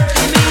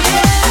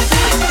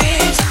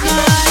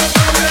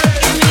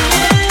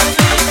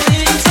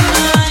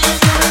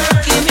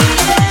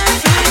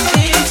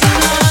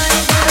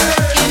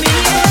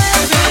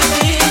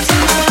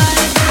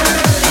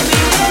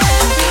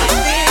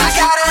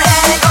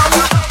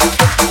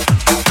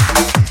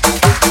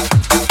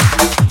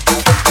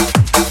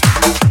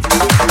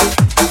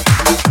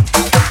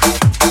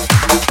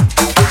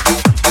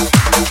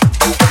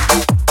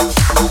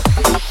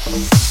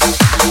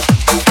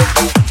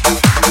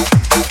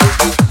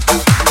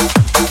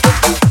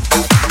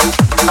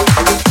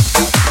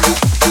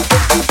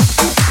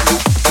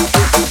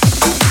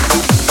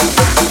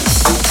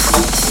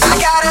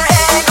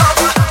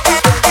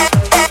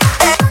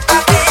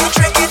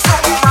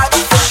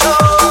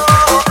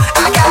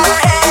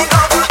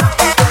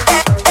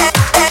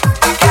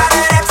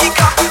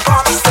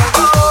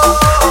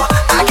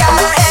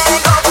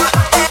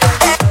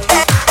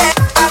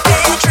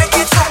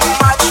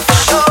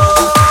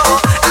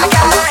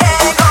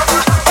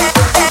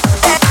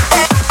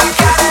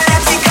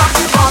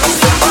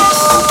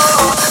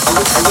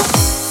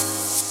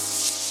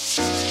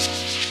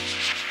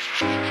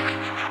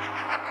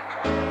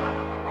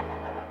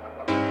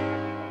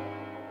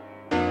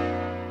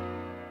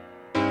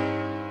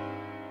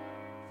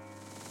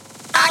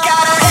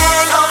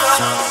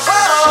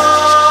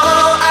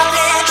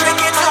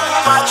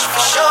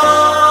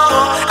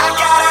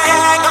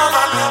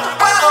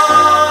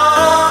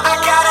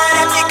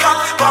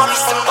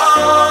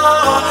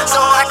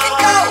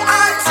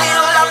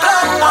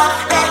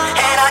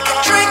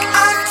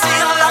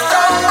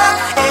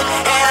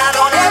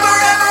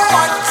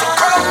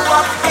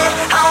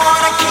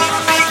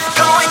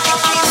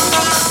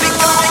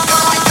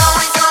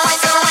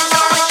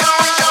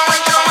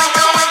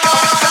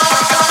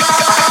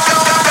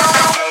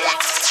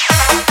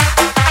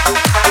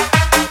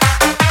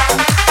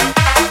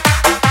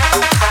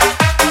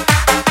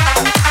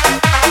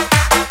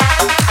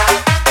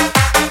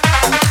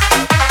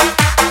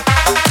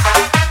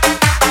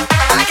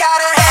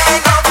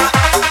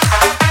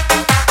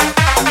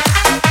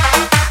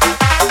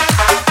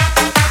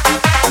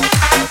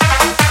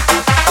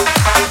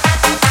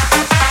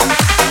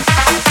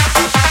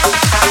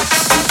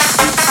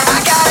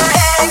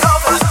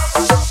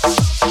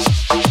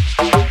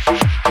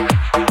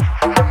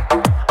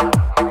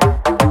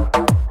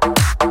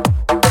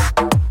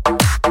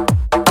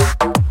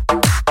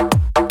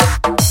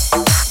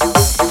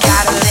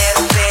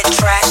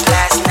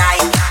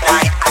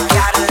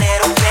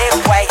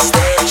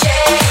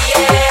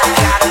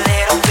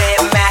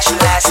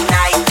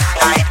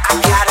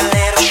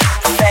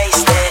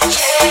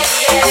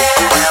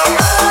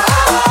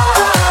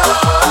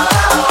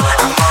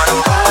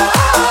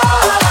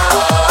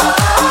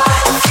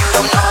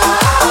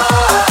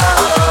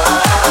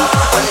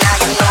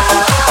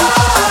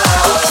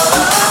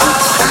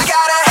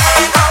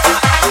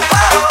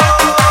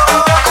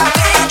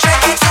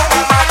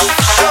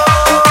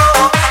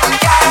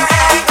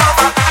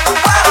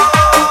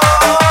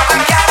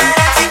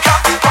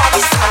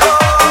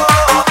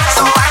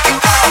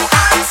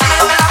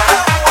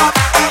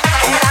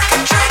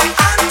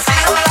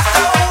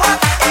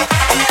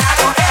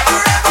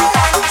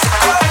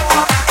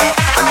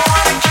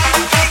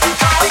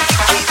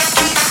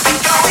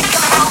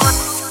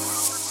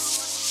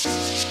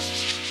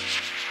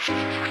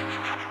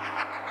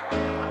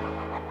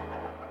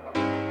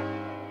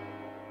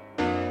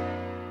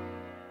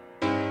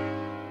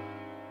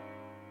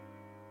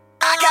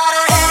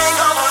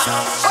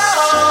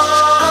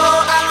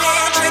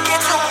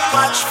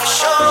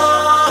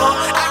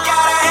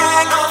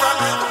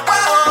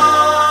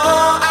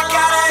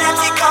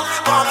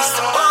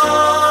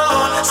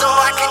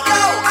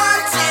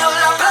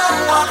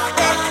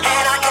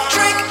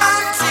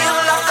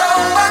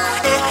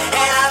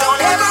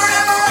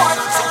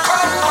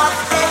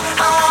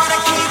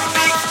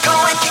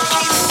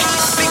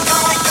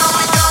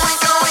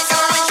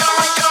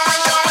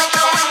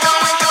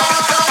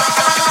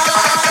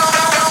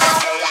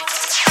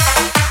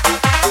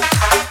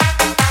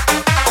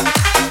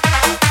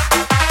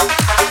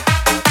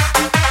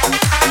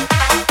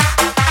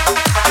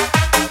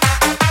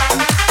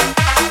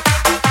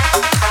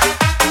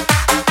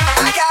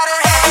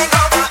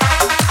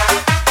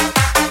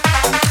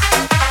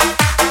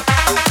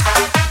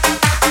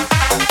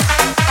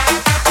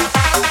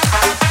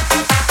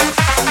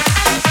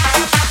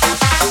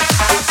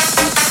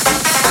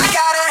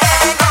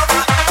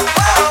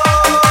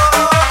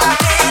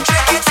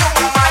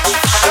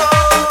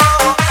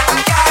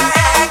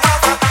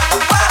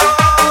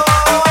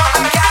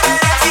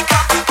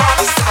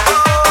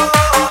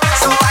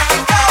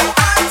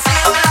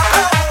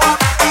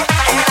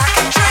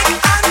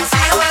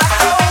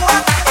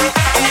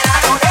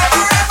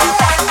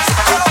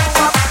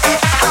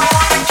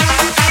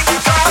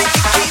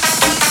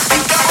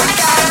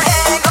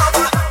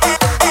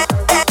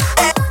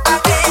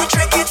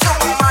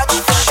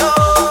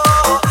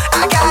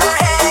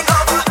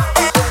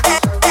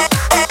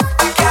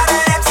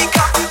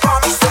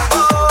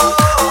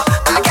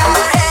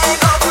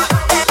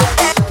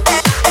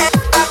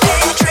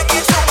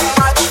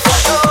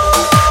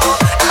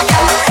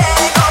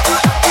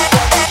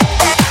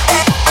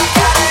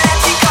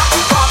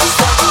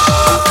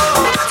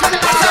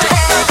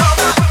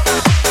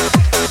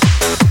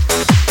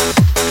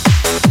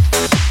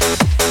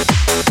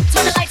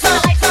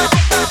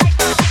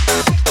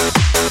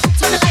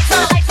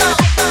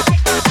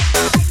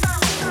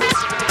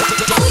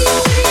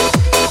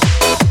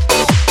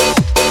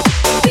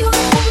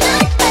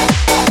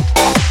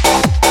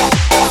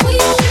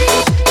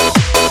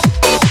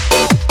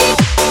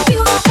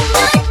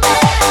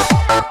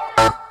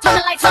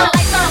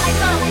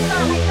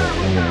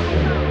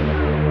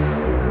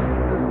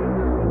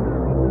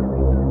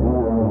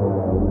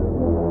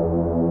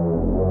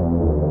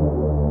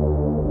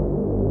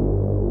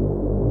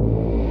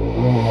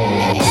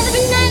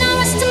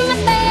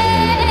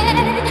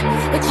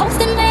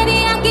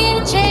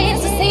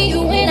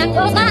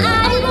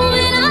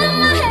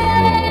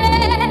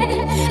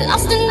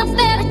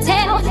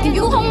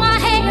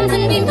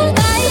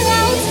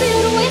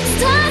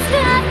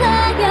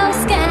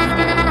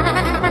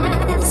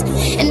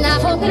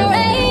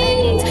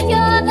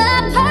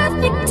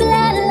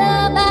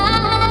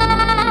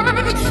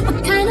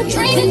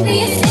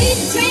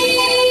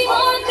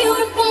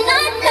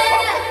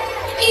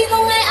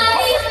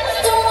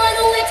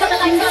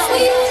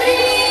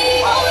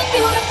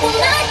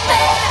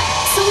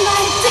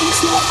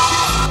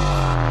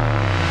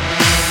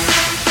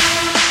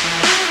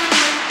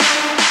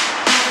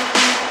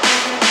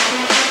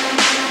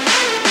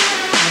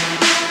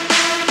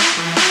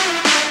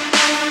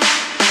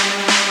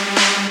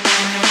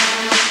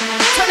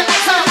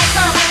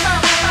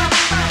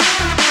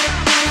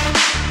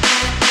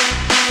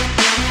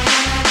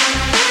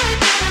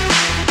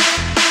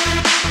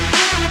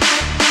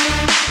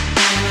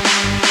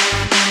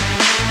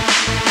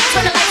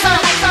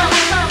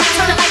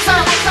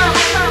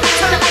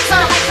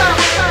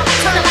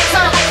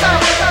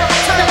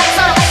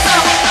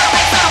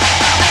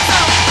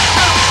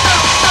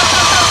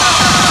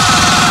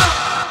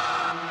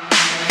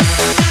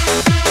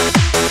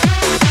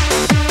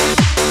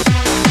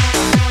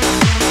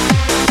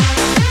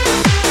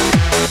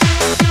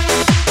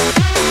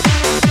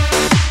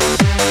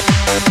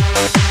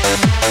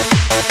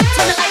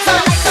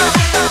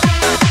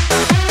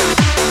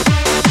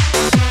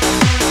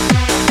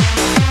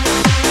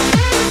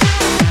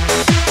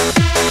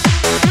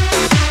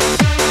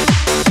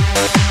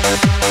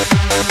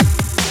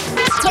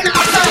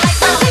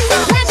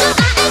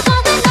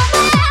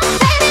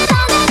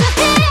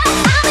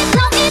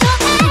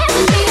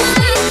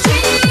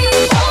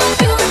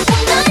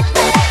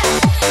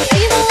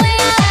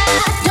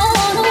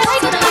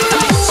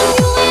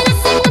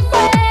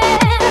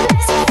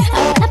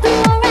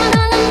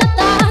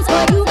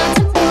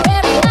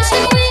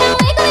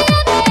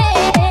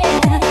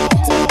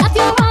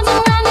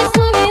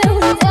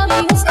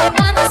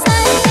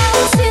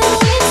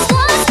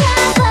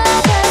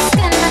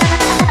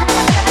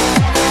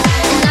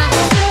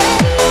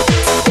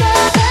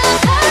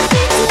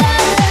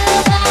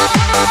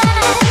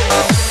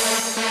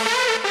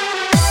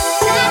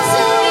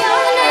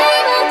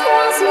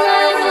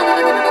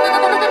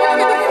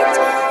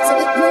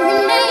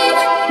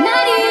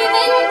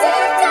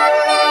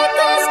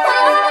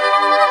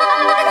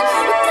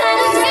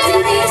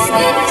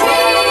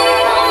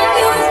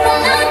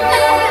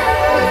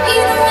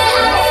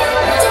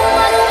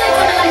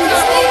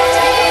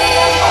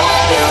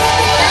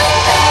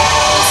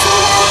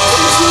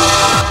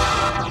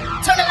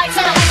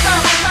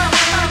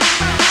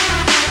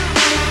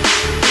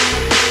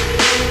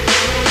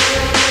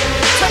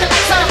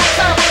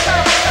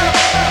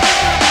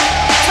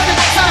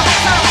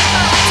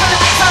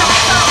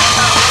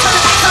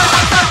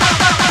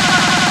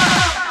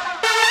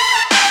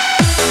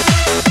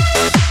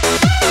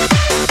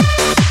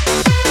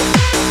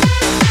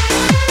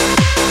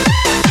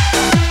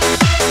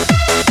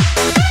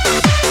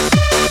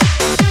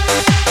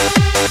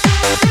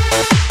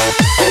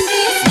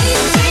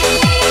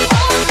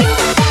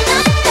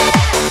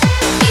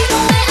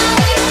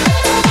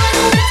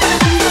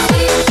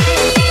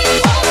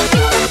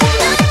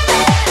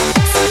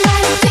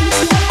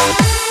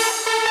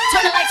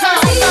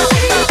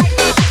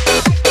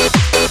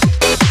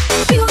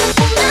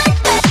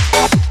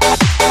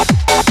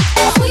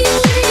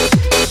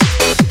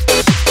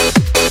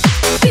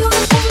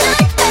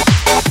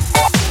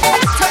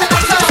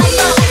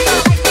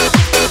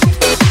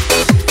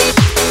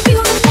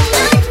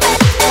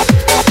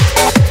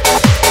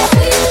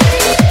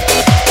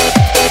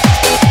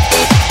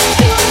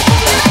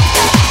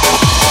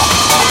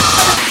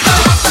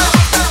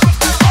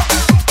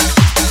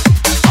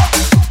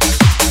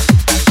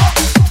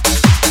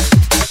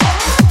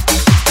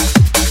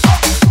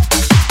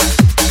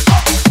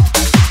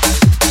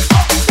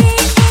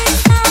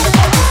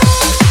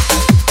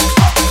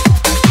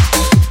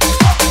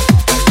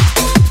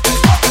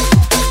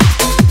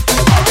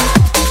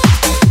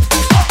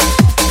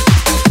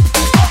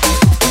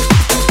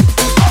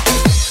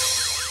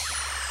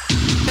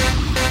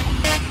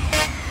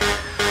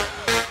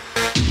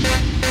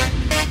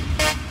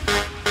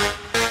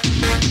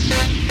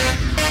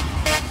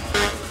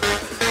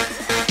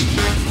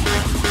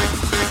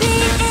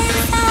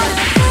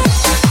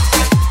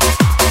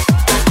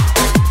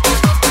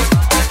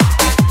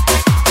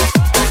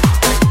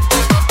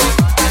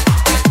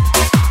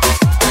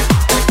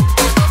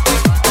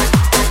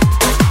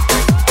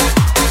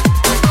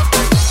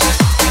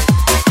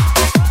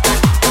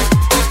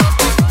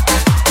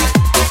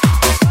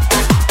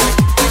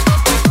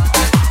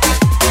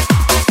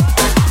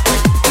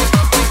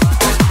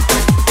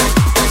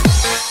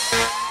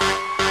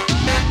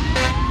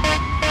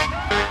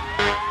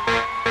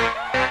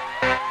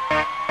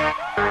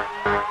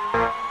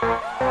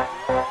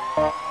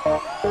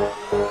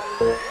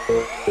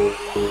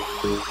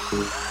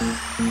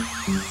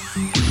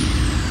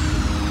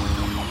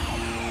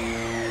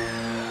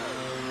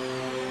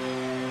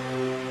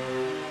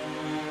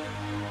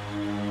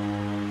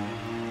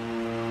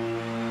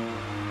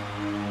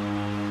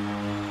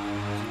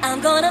 I'm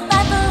gonna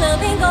fight for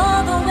loving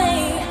all the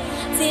way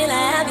till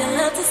I have your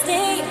love to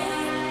stay.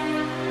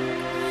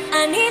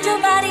 I need your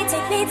body,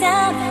 take me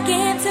down,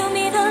 give to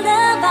me the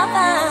love I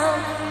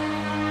found.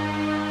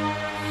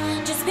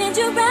 Just spin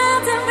you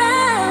round and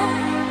round,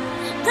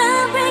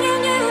 love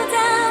bringing you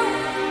down.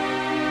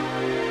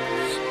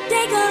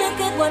 Take a look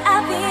at what I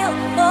feel,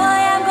 boy,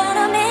 I'm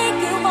gonna make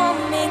you want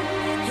me,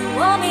 you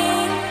want me.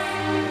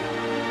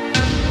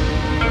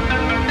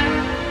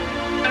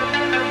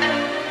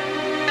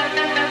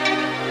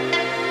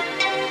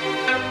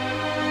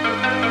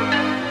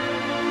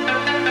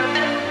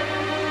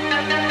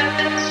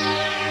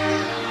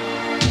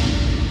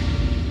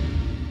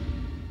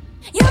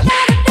 You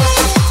gotta feel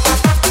it.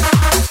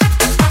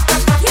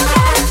 You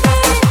gotta feel it.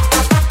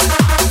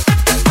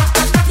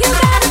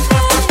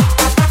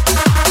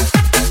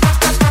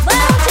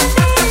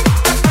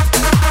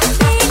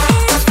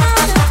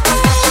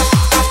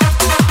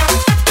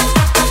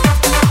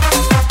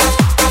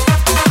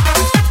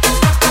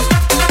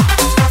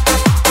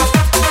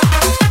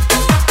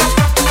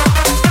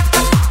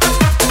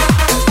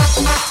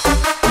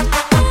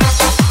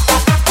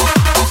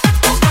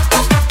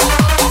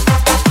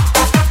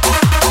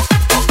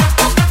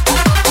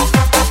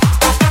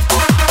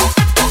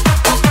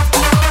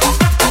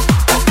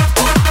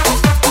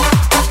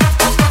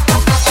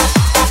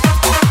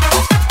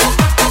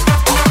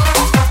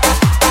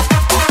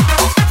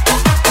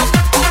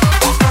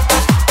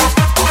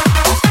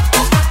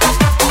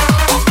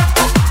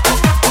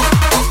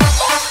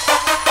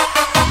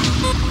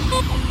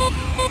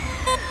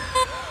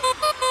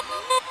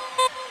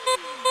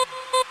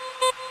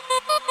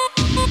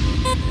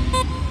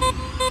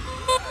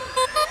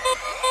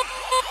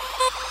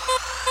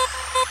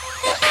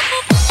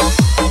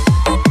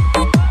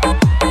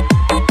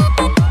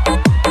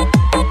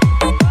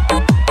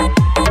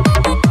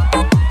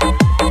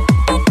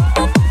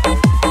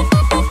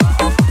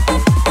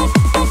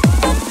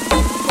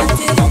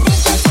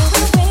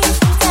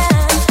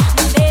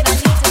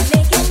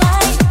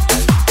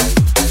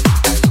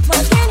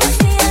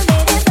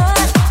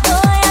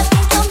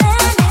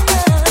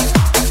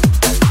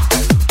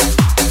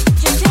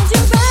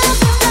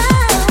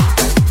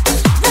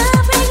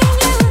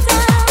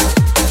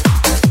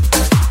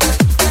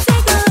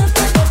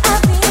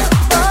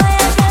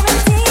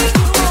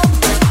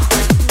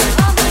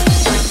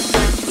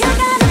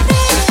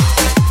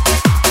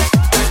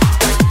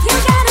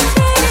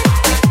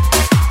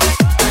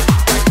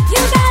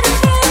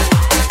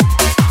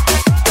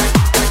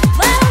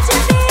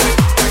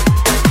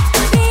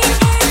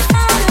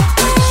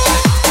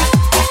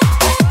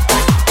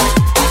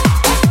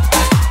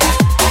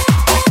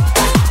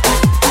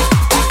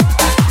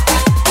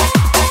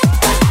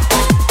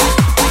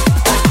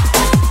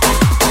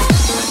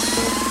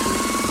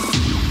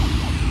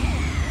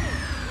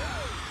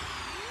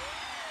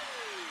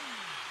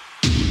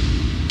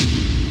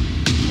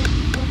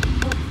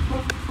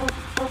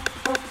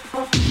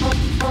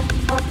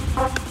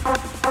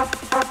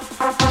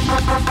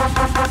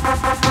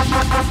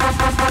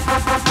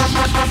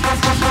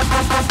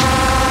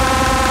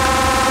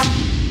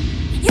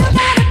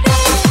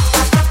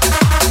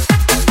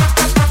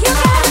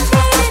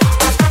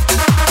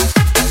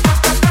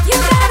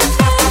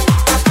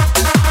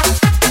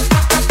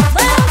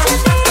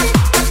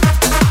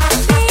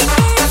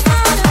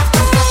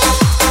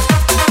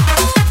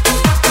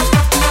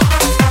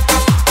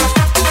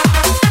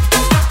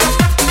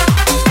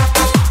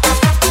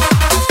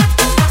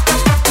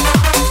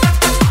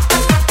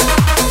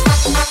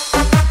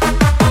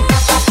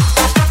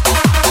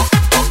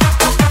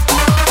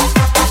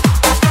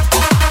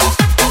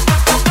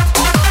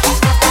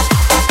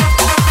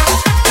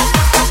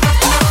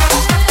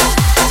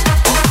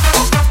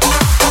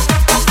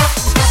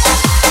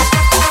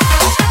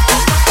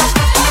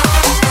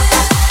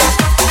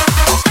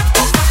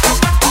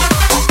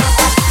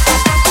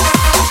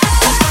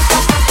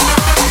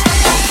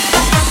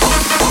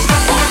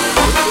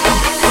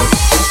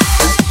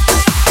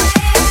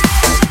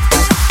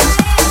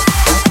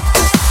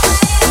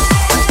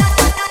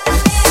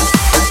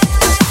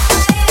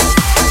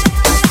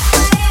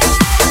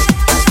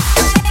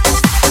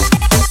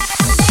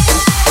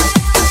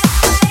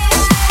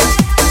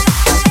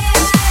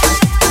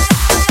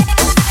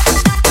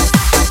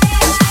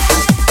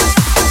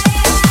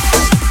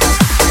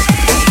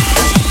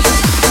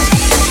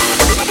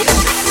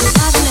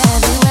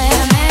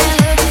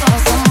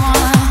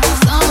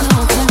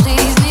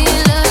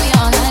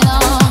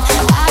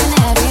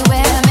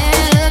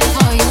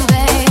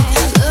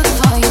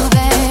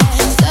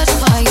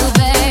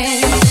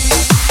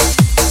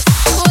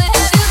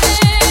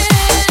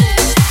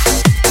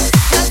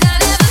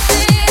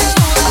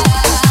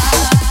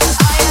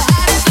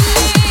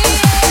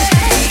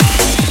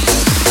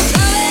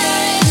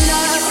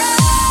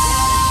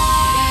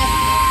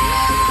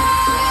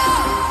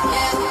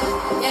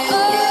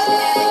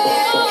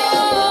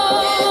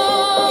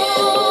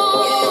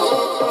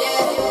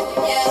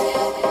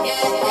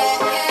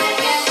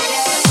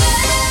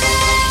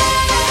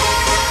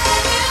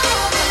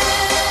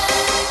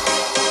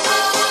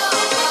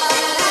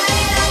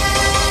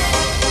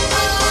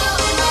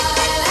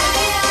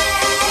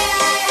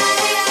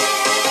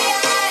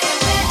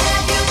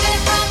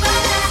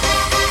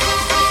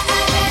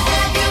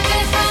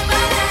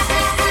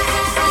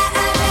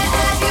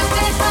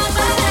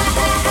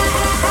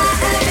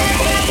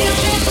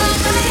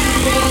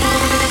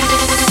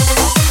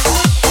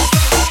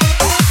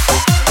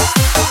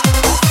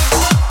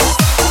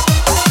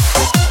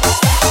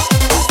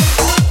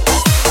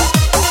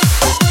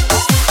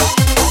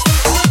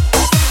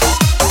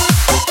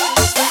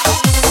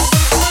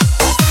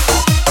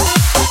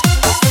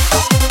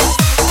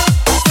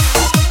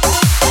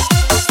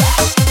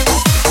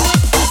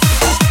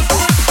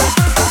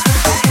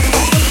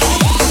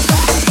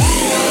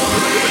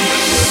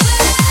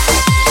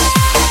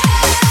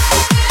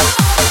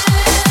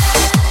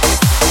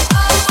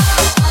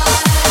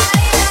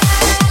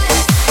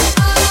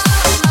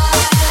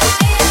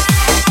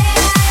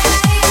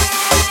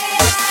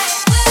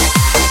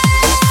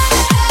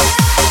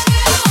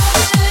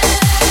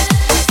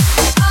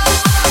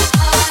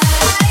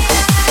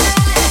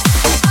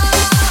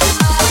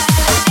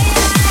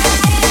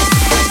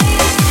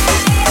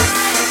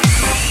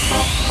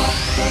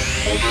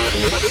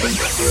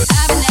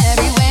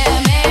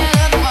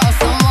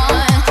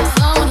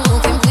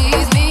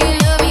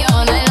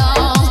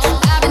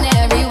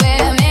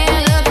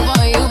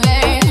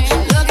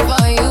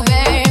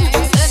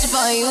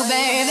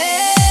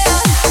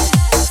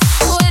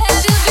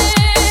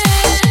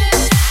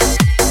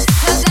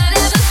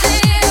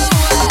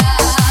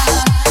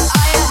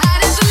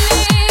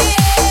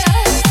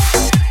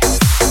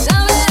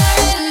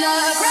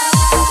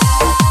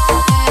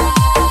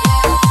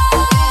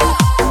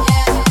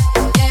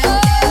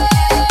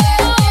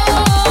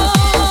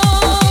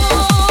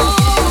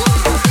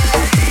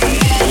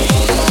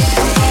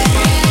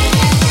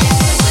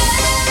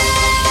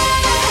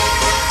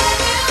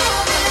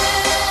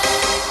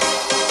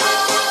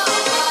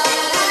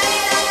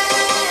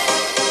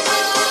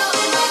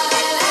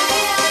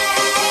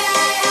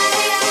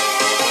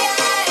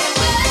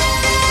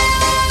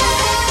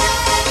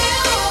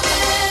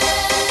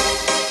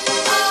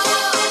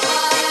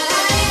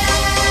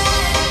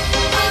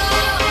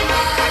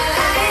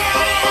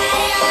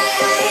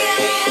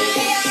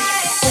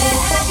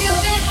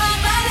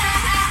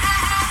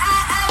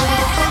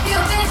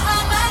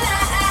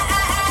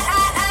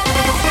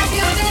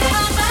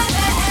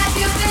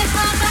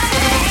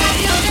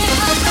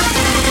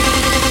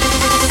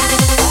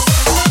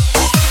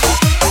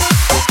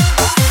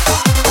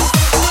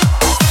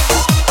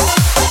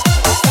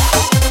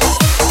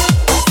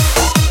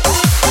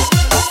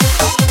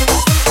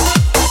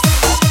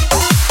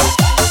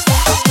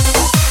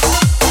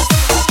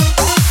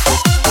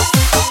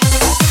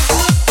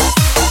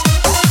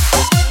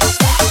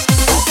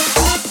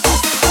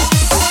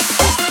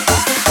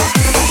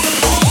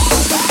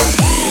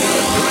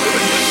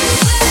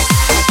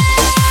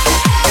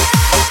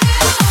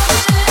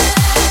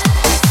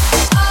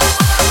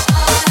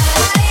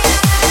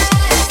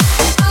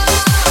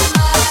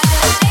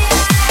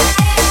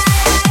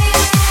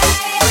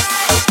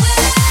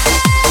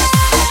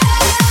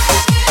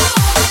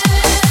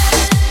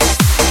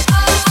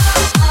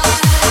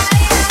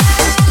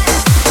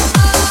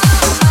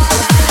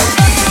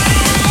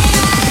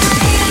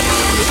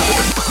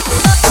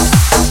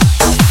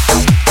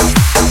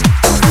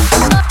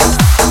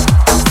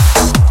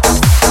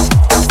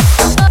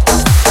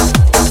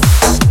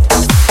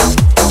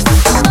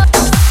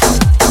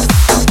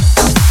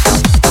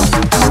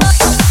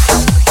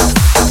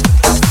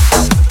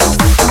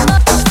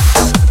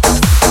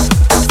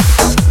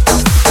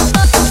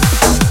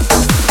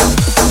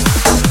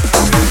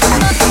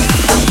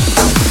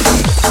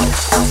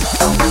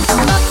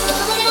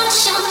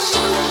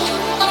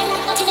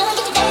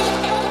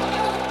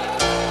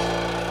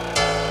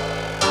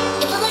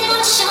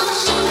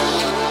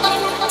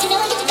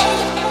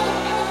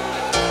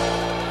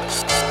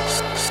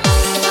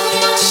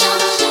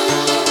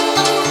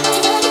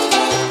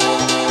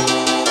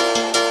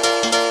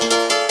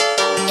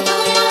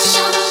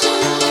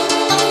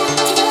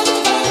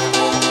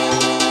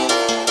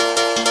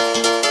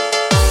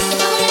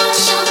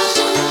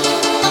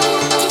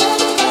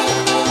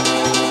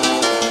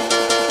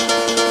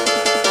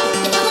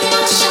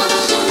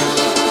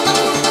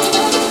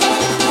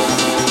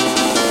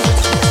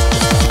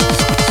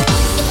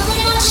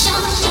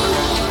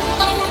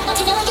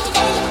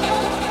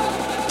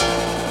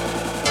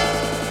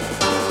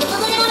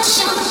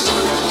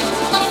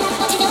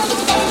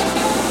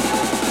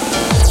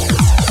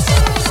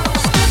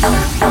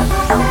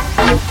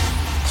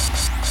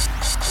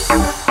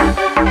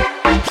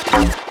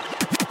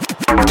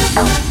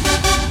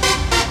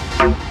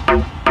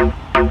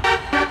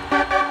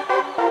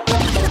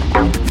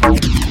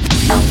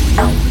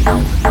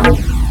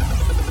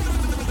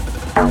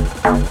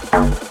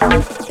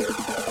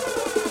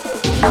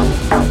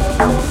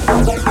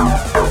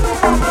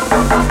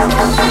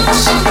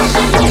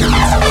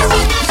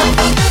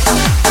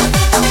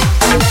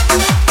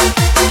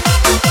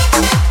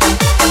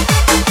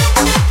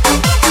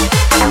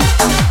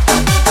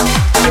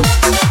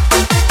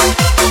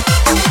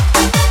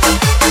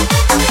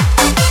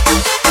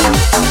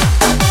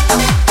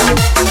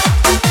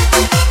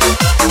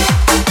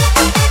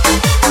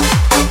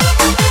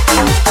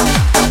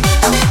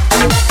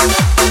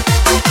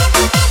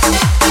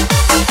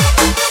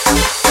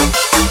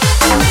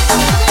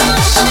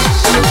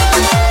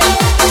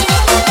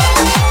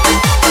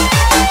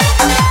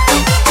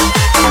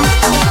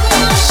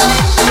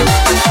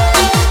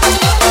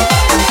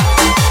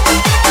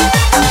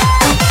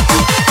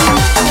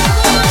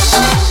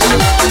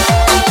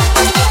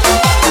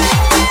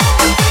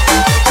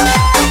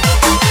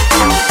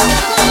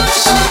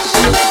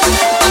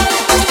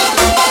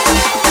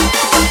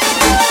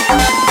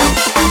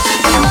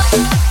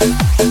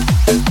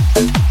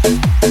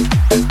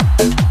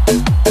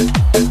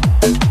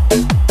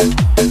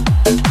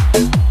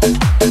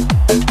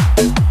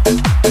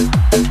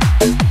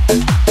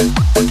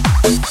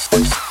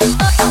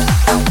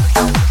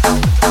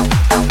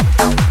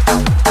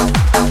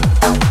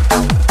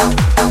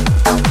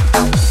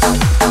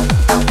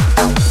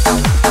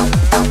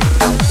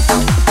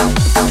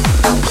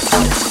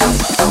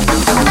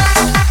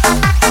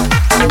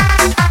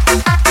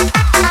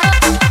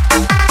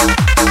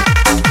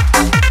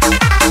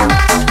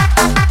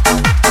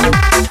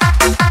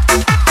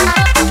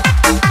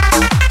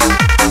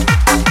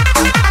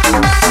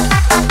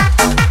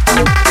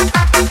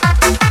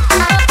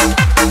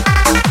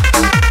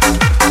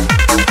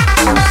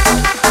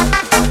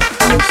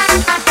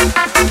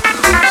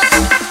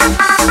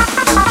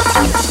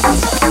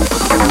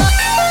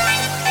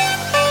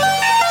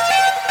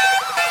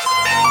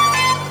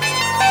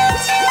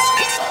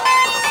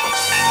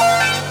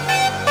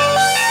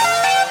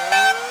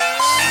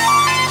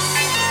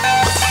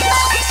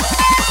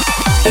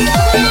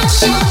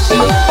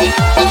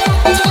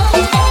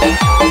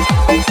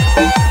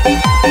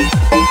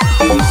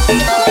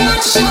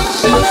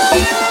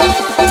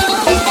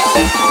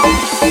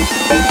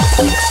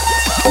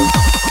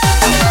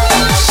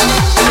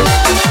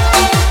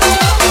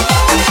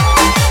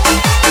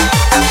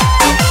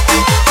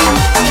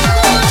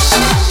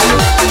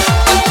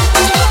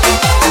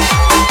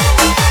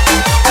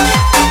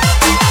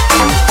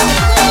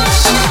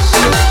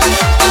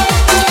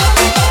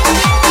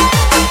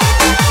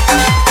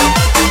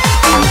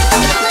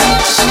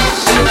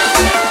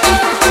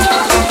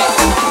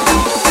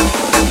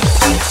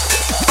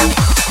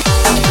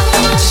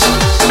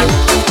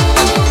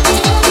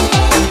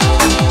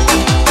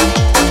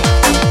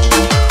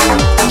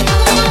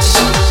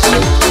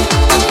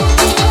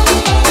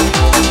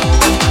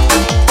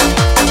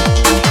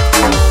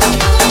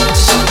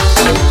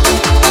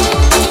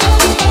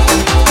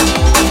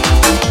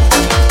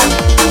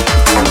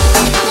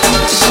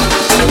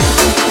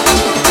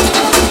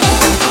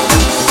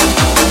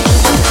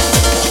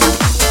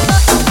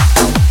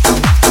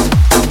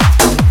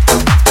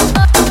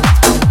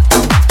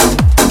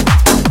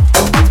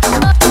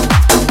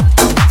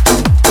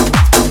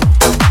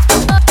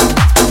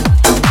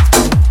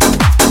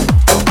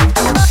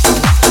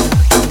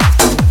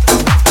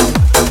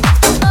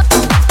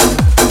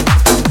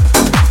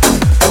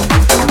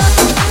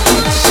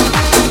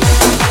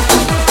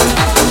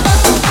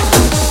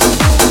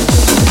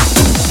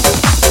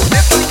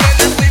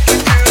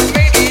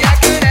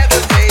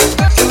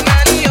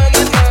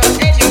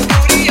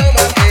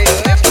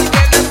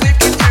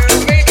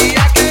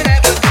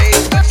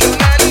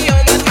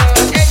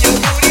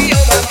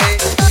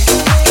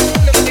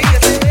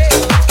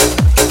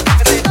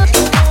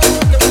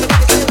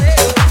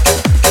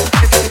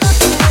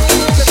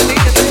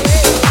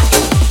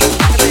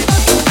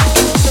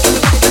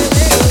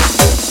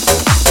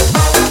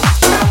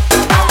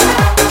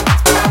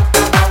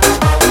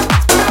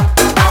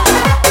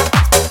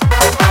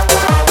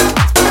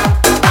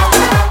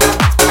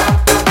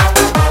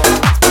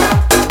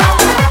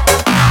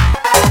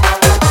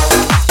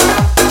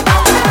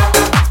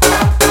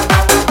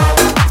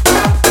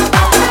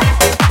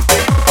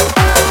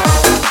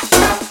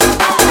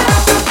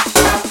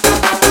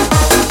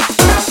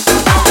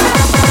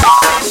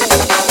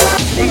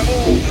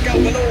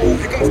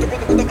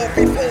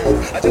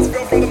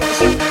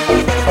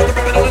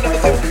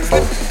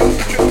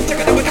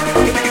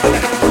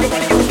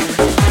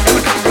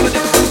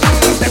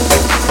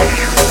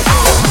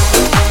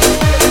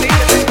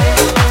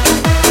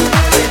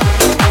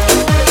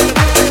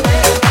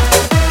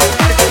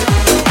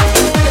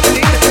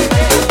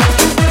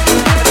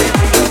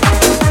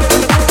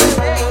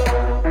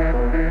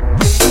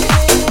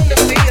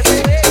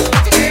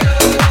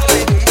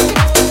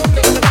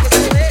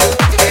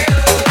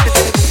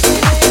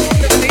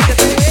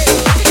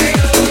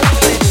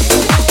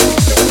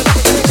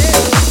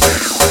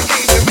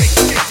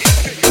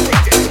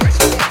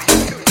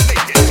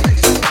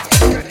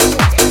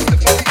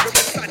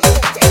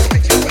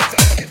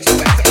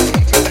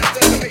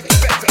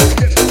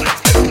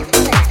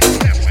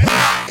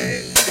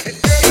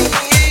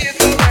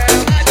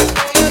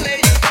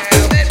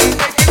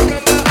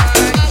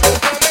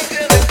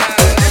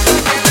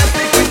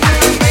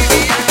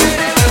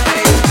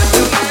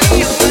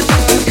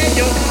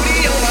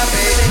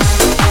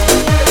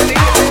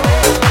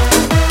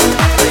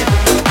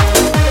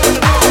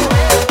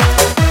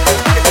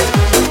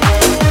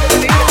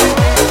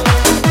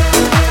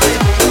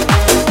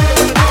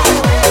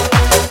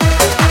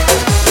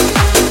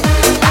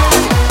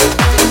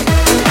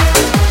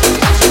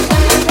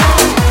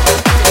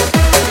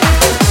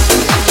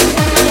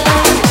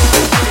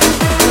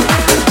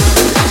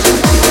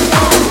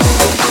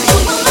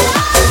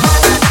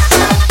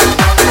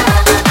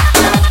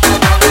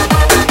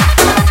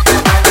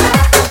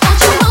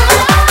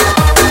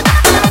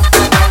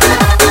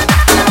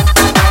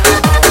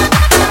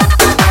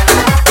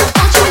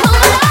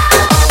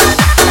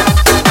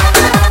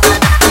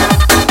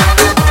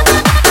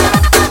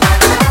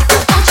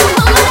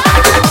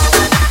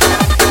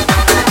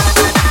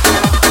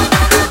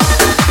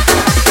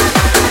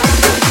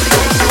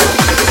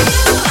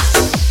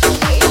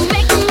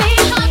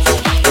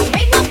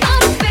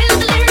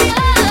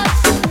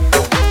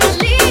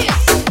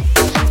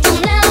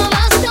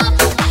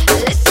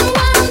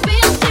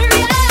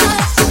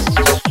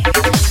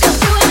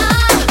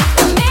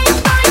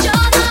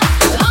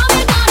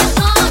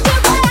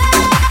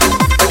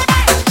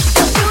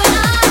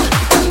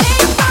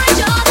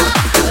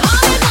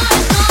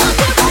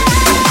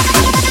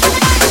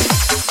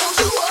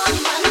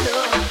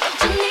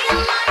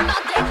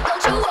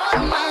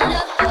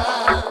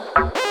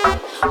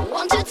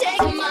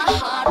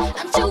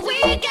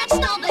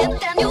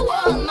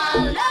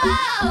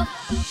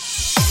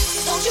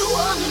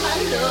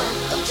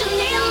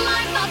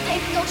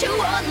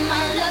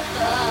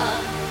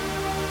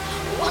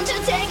 Want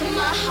to take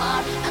my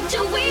heart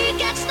until we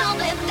get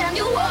started, then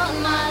you want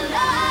my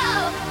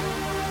love.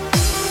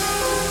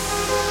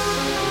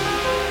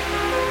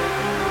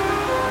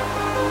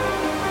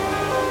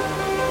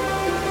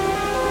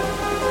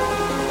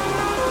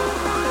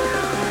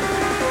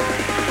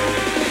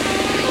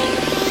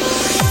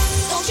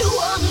 Don't you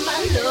want my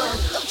love?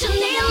 Don't you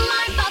need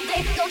my body?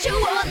 Don't you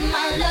want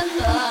my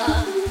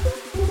love?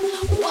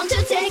 Want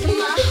to take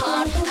my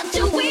heart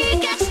until we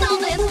get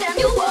started, then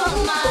you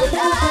want my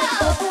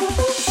love.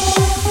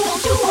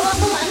 Don't you want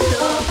my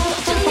love?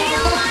 Don't you need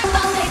my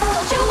body?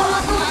 Don't you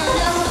want my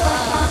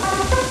love?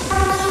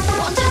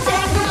 Want to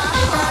take my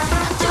heart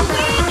until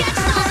we get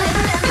started,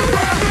 then you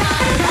want my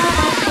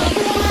love.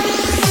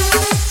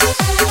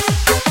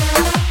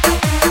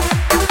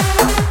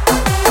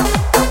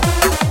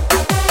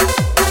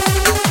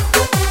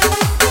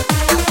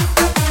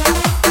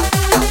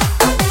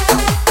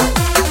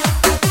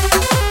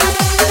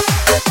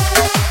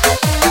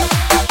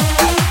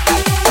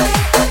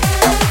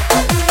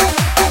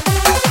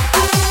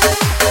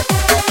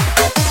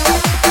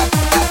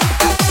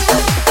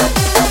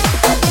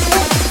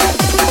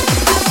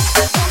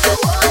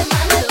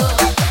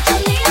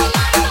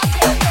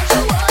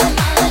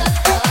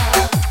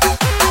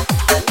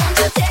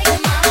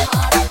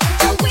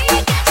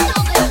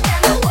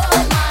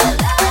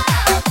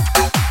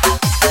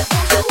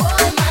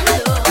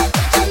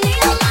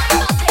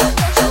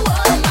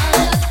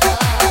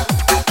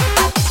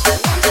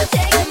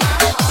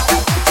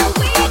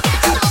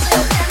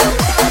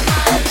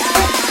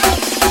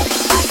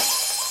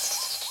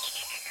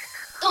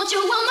 Don't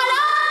you want my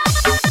love?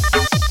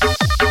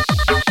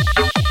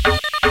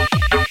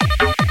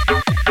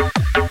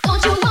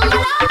 Don't you want my love? Don't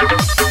you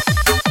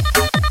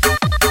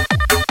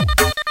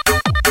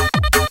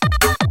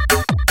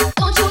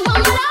want my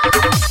love?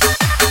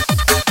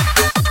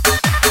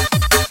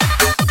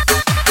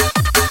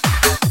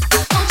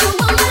 Don't you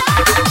want my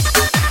love?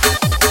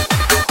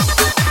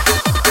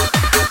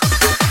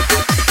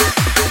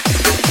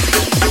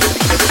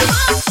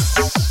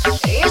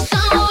 It's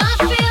how I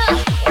feel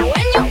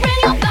when you bring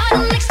your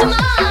body next to mine.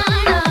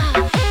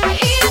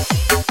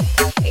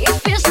 It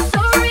feels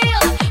so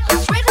real,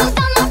 'cause rhythms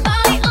on my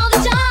body all the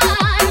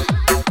time.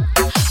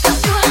 'Cause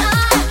you and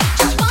I,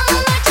 just one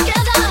night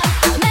together,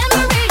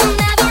 memory you'll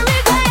never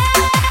regret.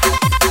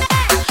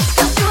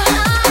 'Cause you and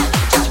I,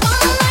 just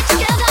one night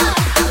together,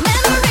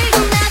 memory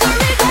you'll never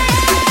regret.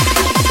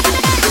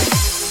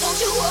 Don't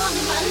you want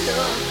my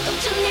love?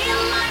 Don't you need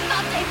my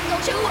body?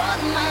 Don't you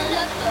want my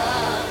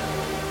love?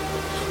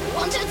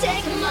 Want to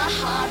take my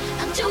heart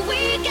until we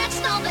get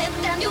started,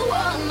 then you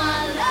want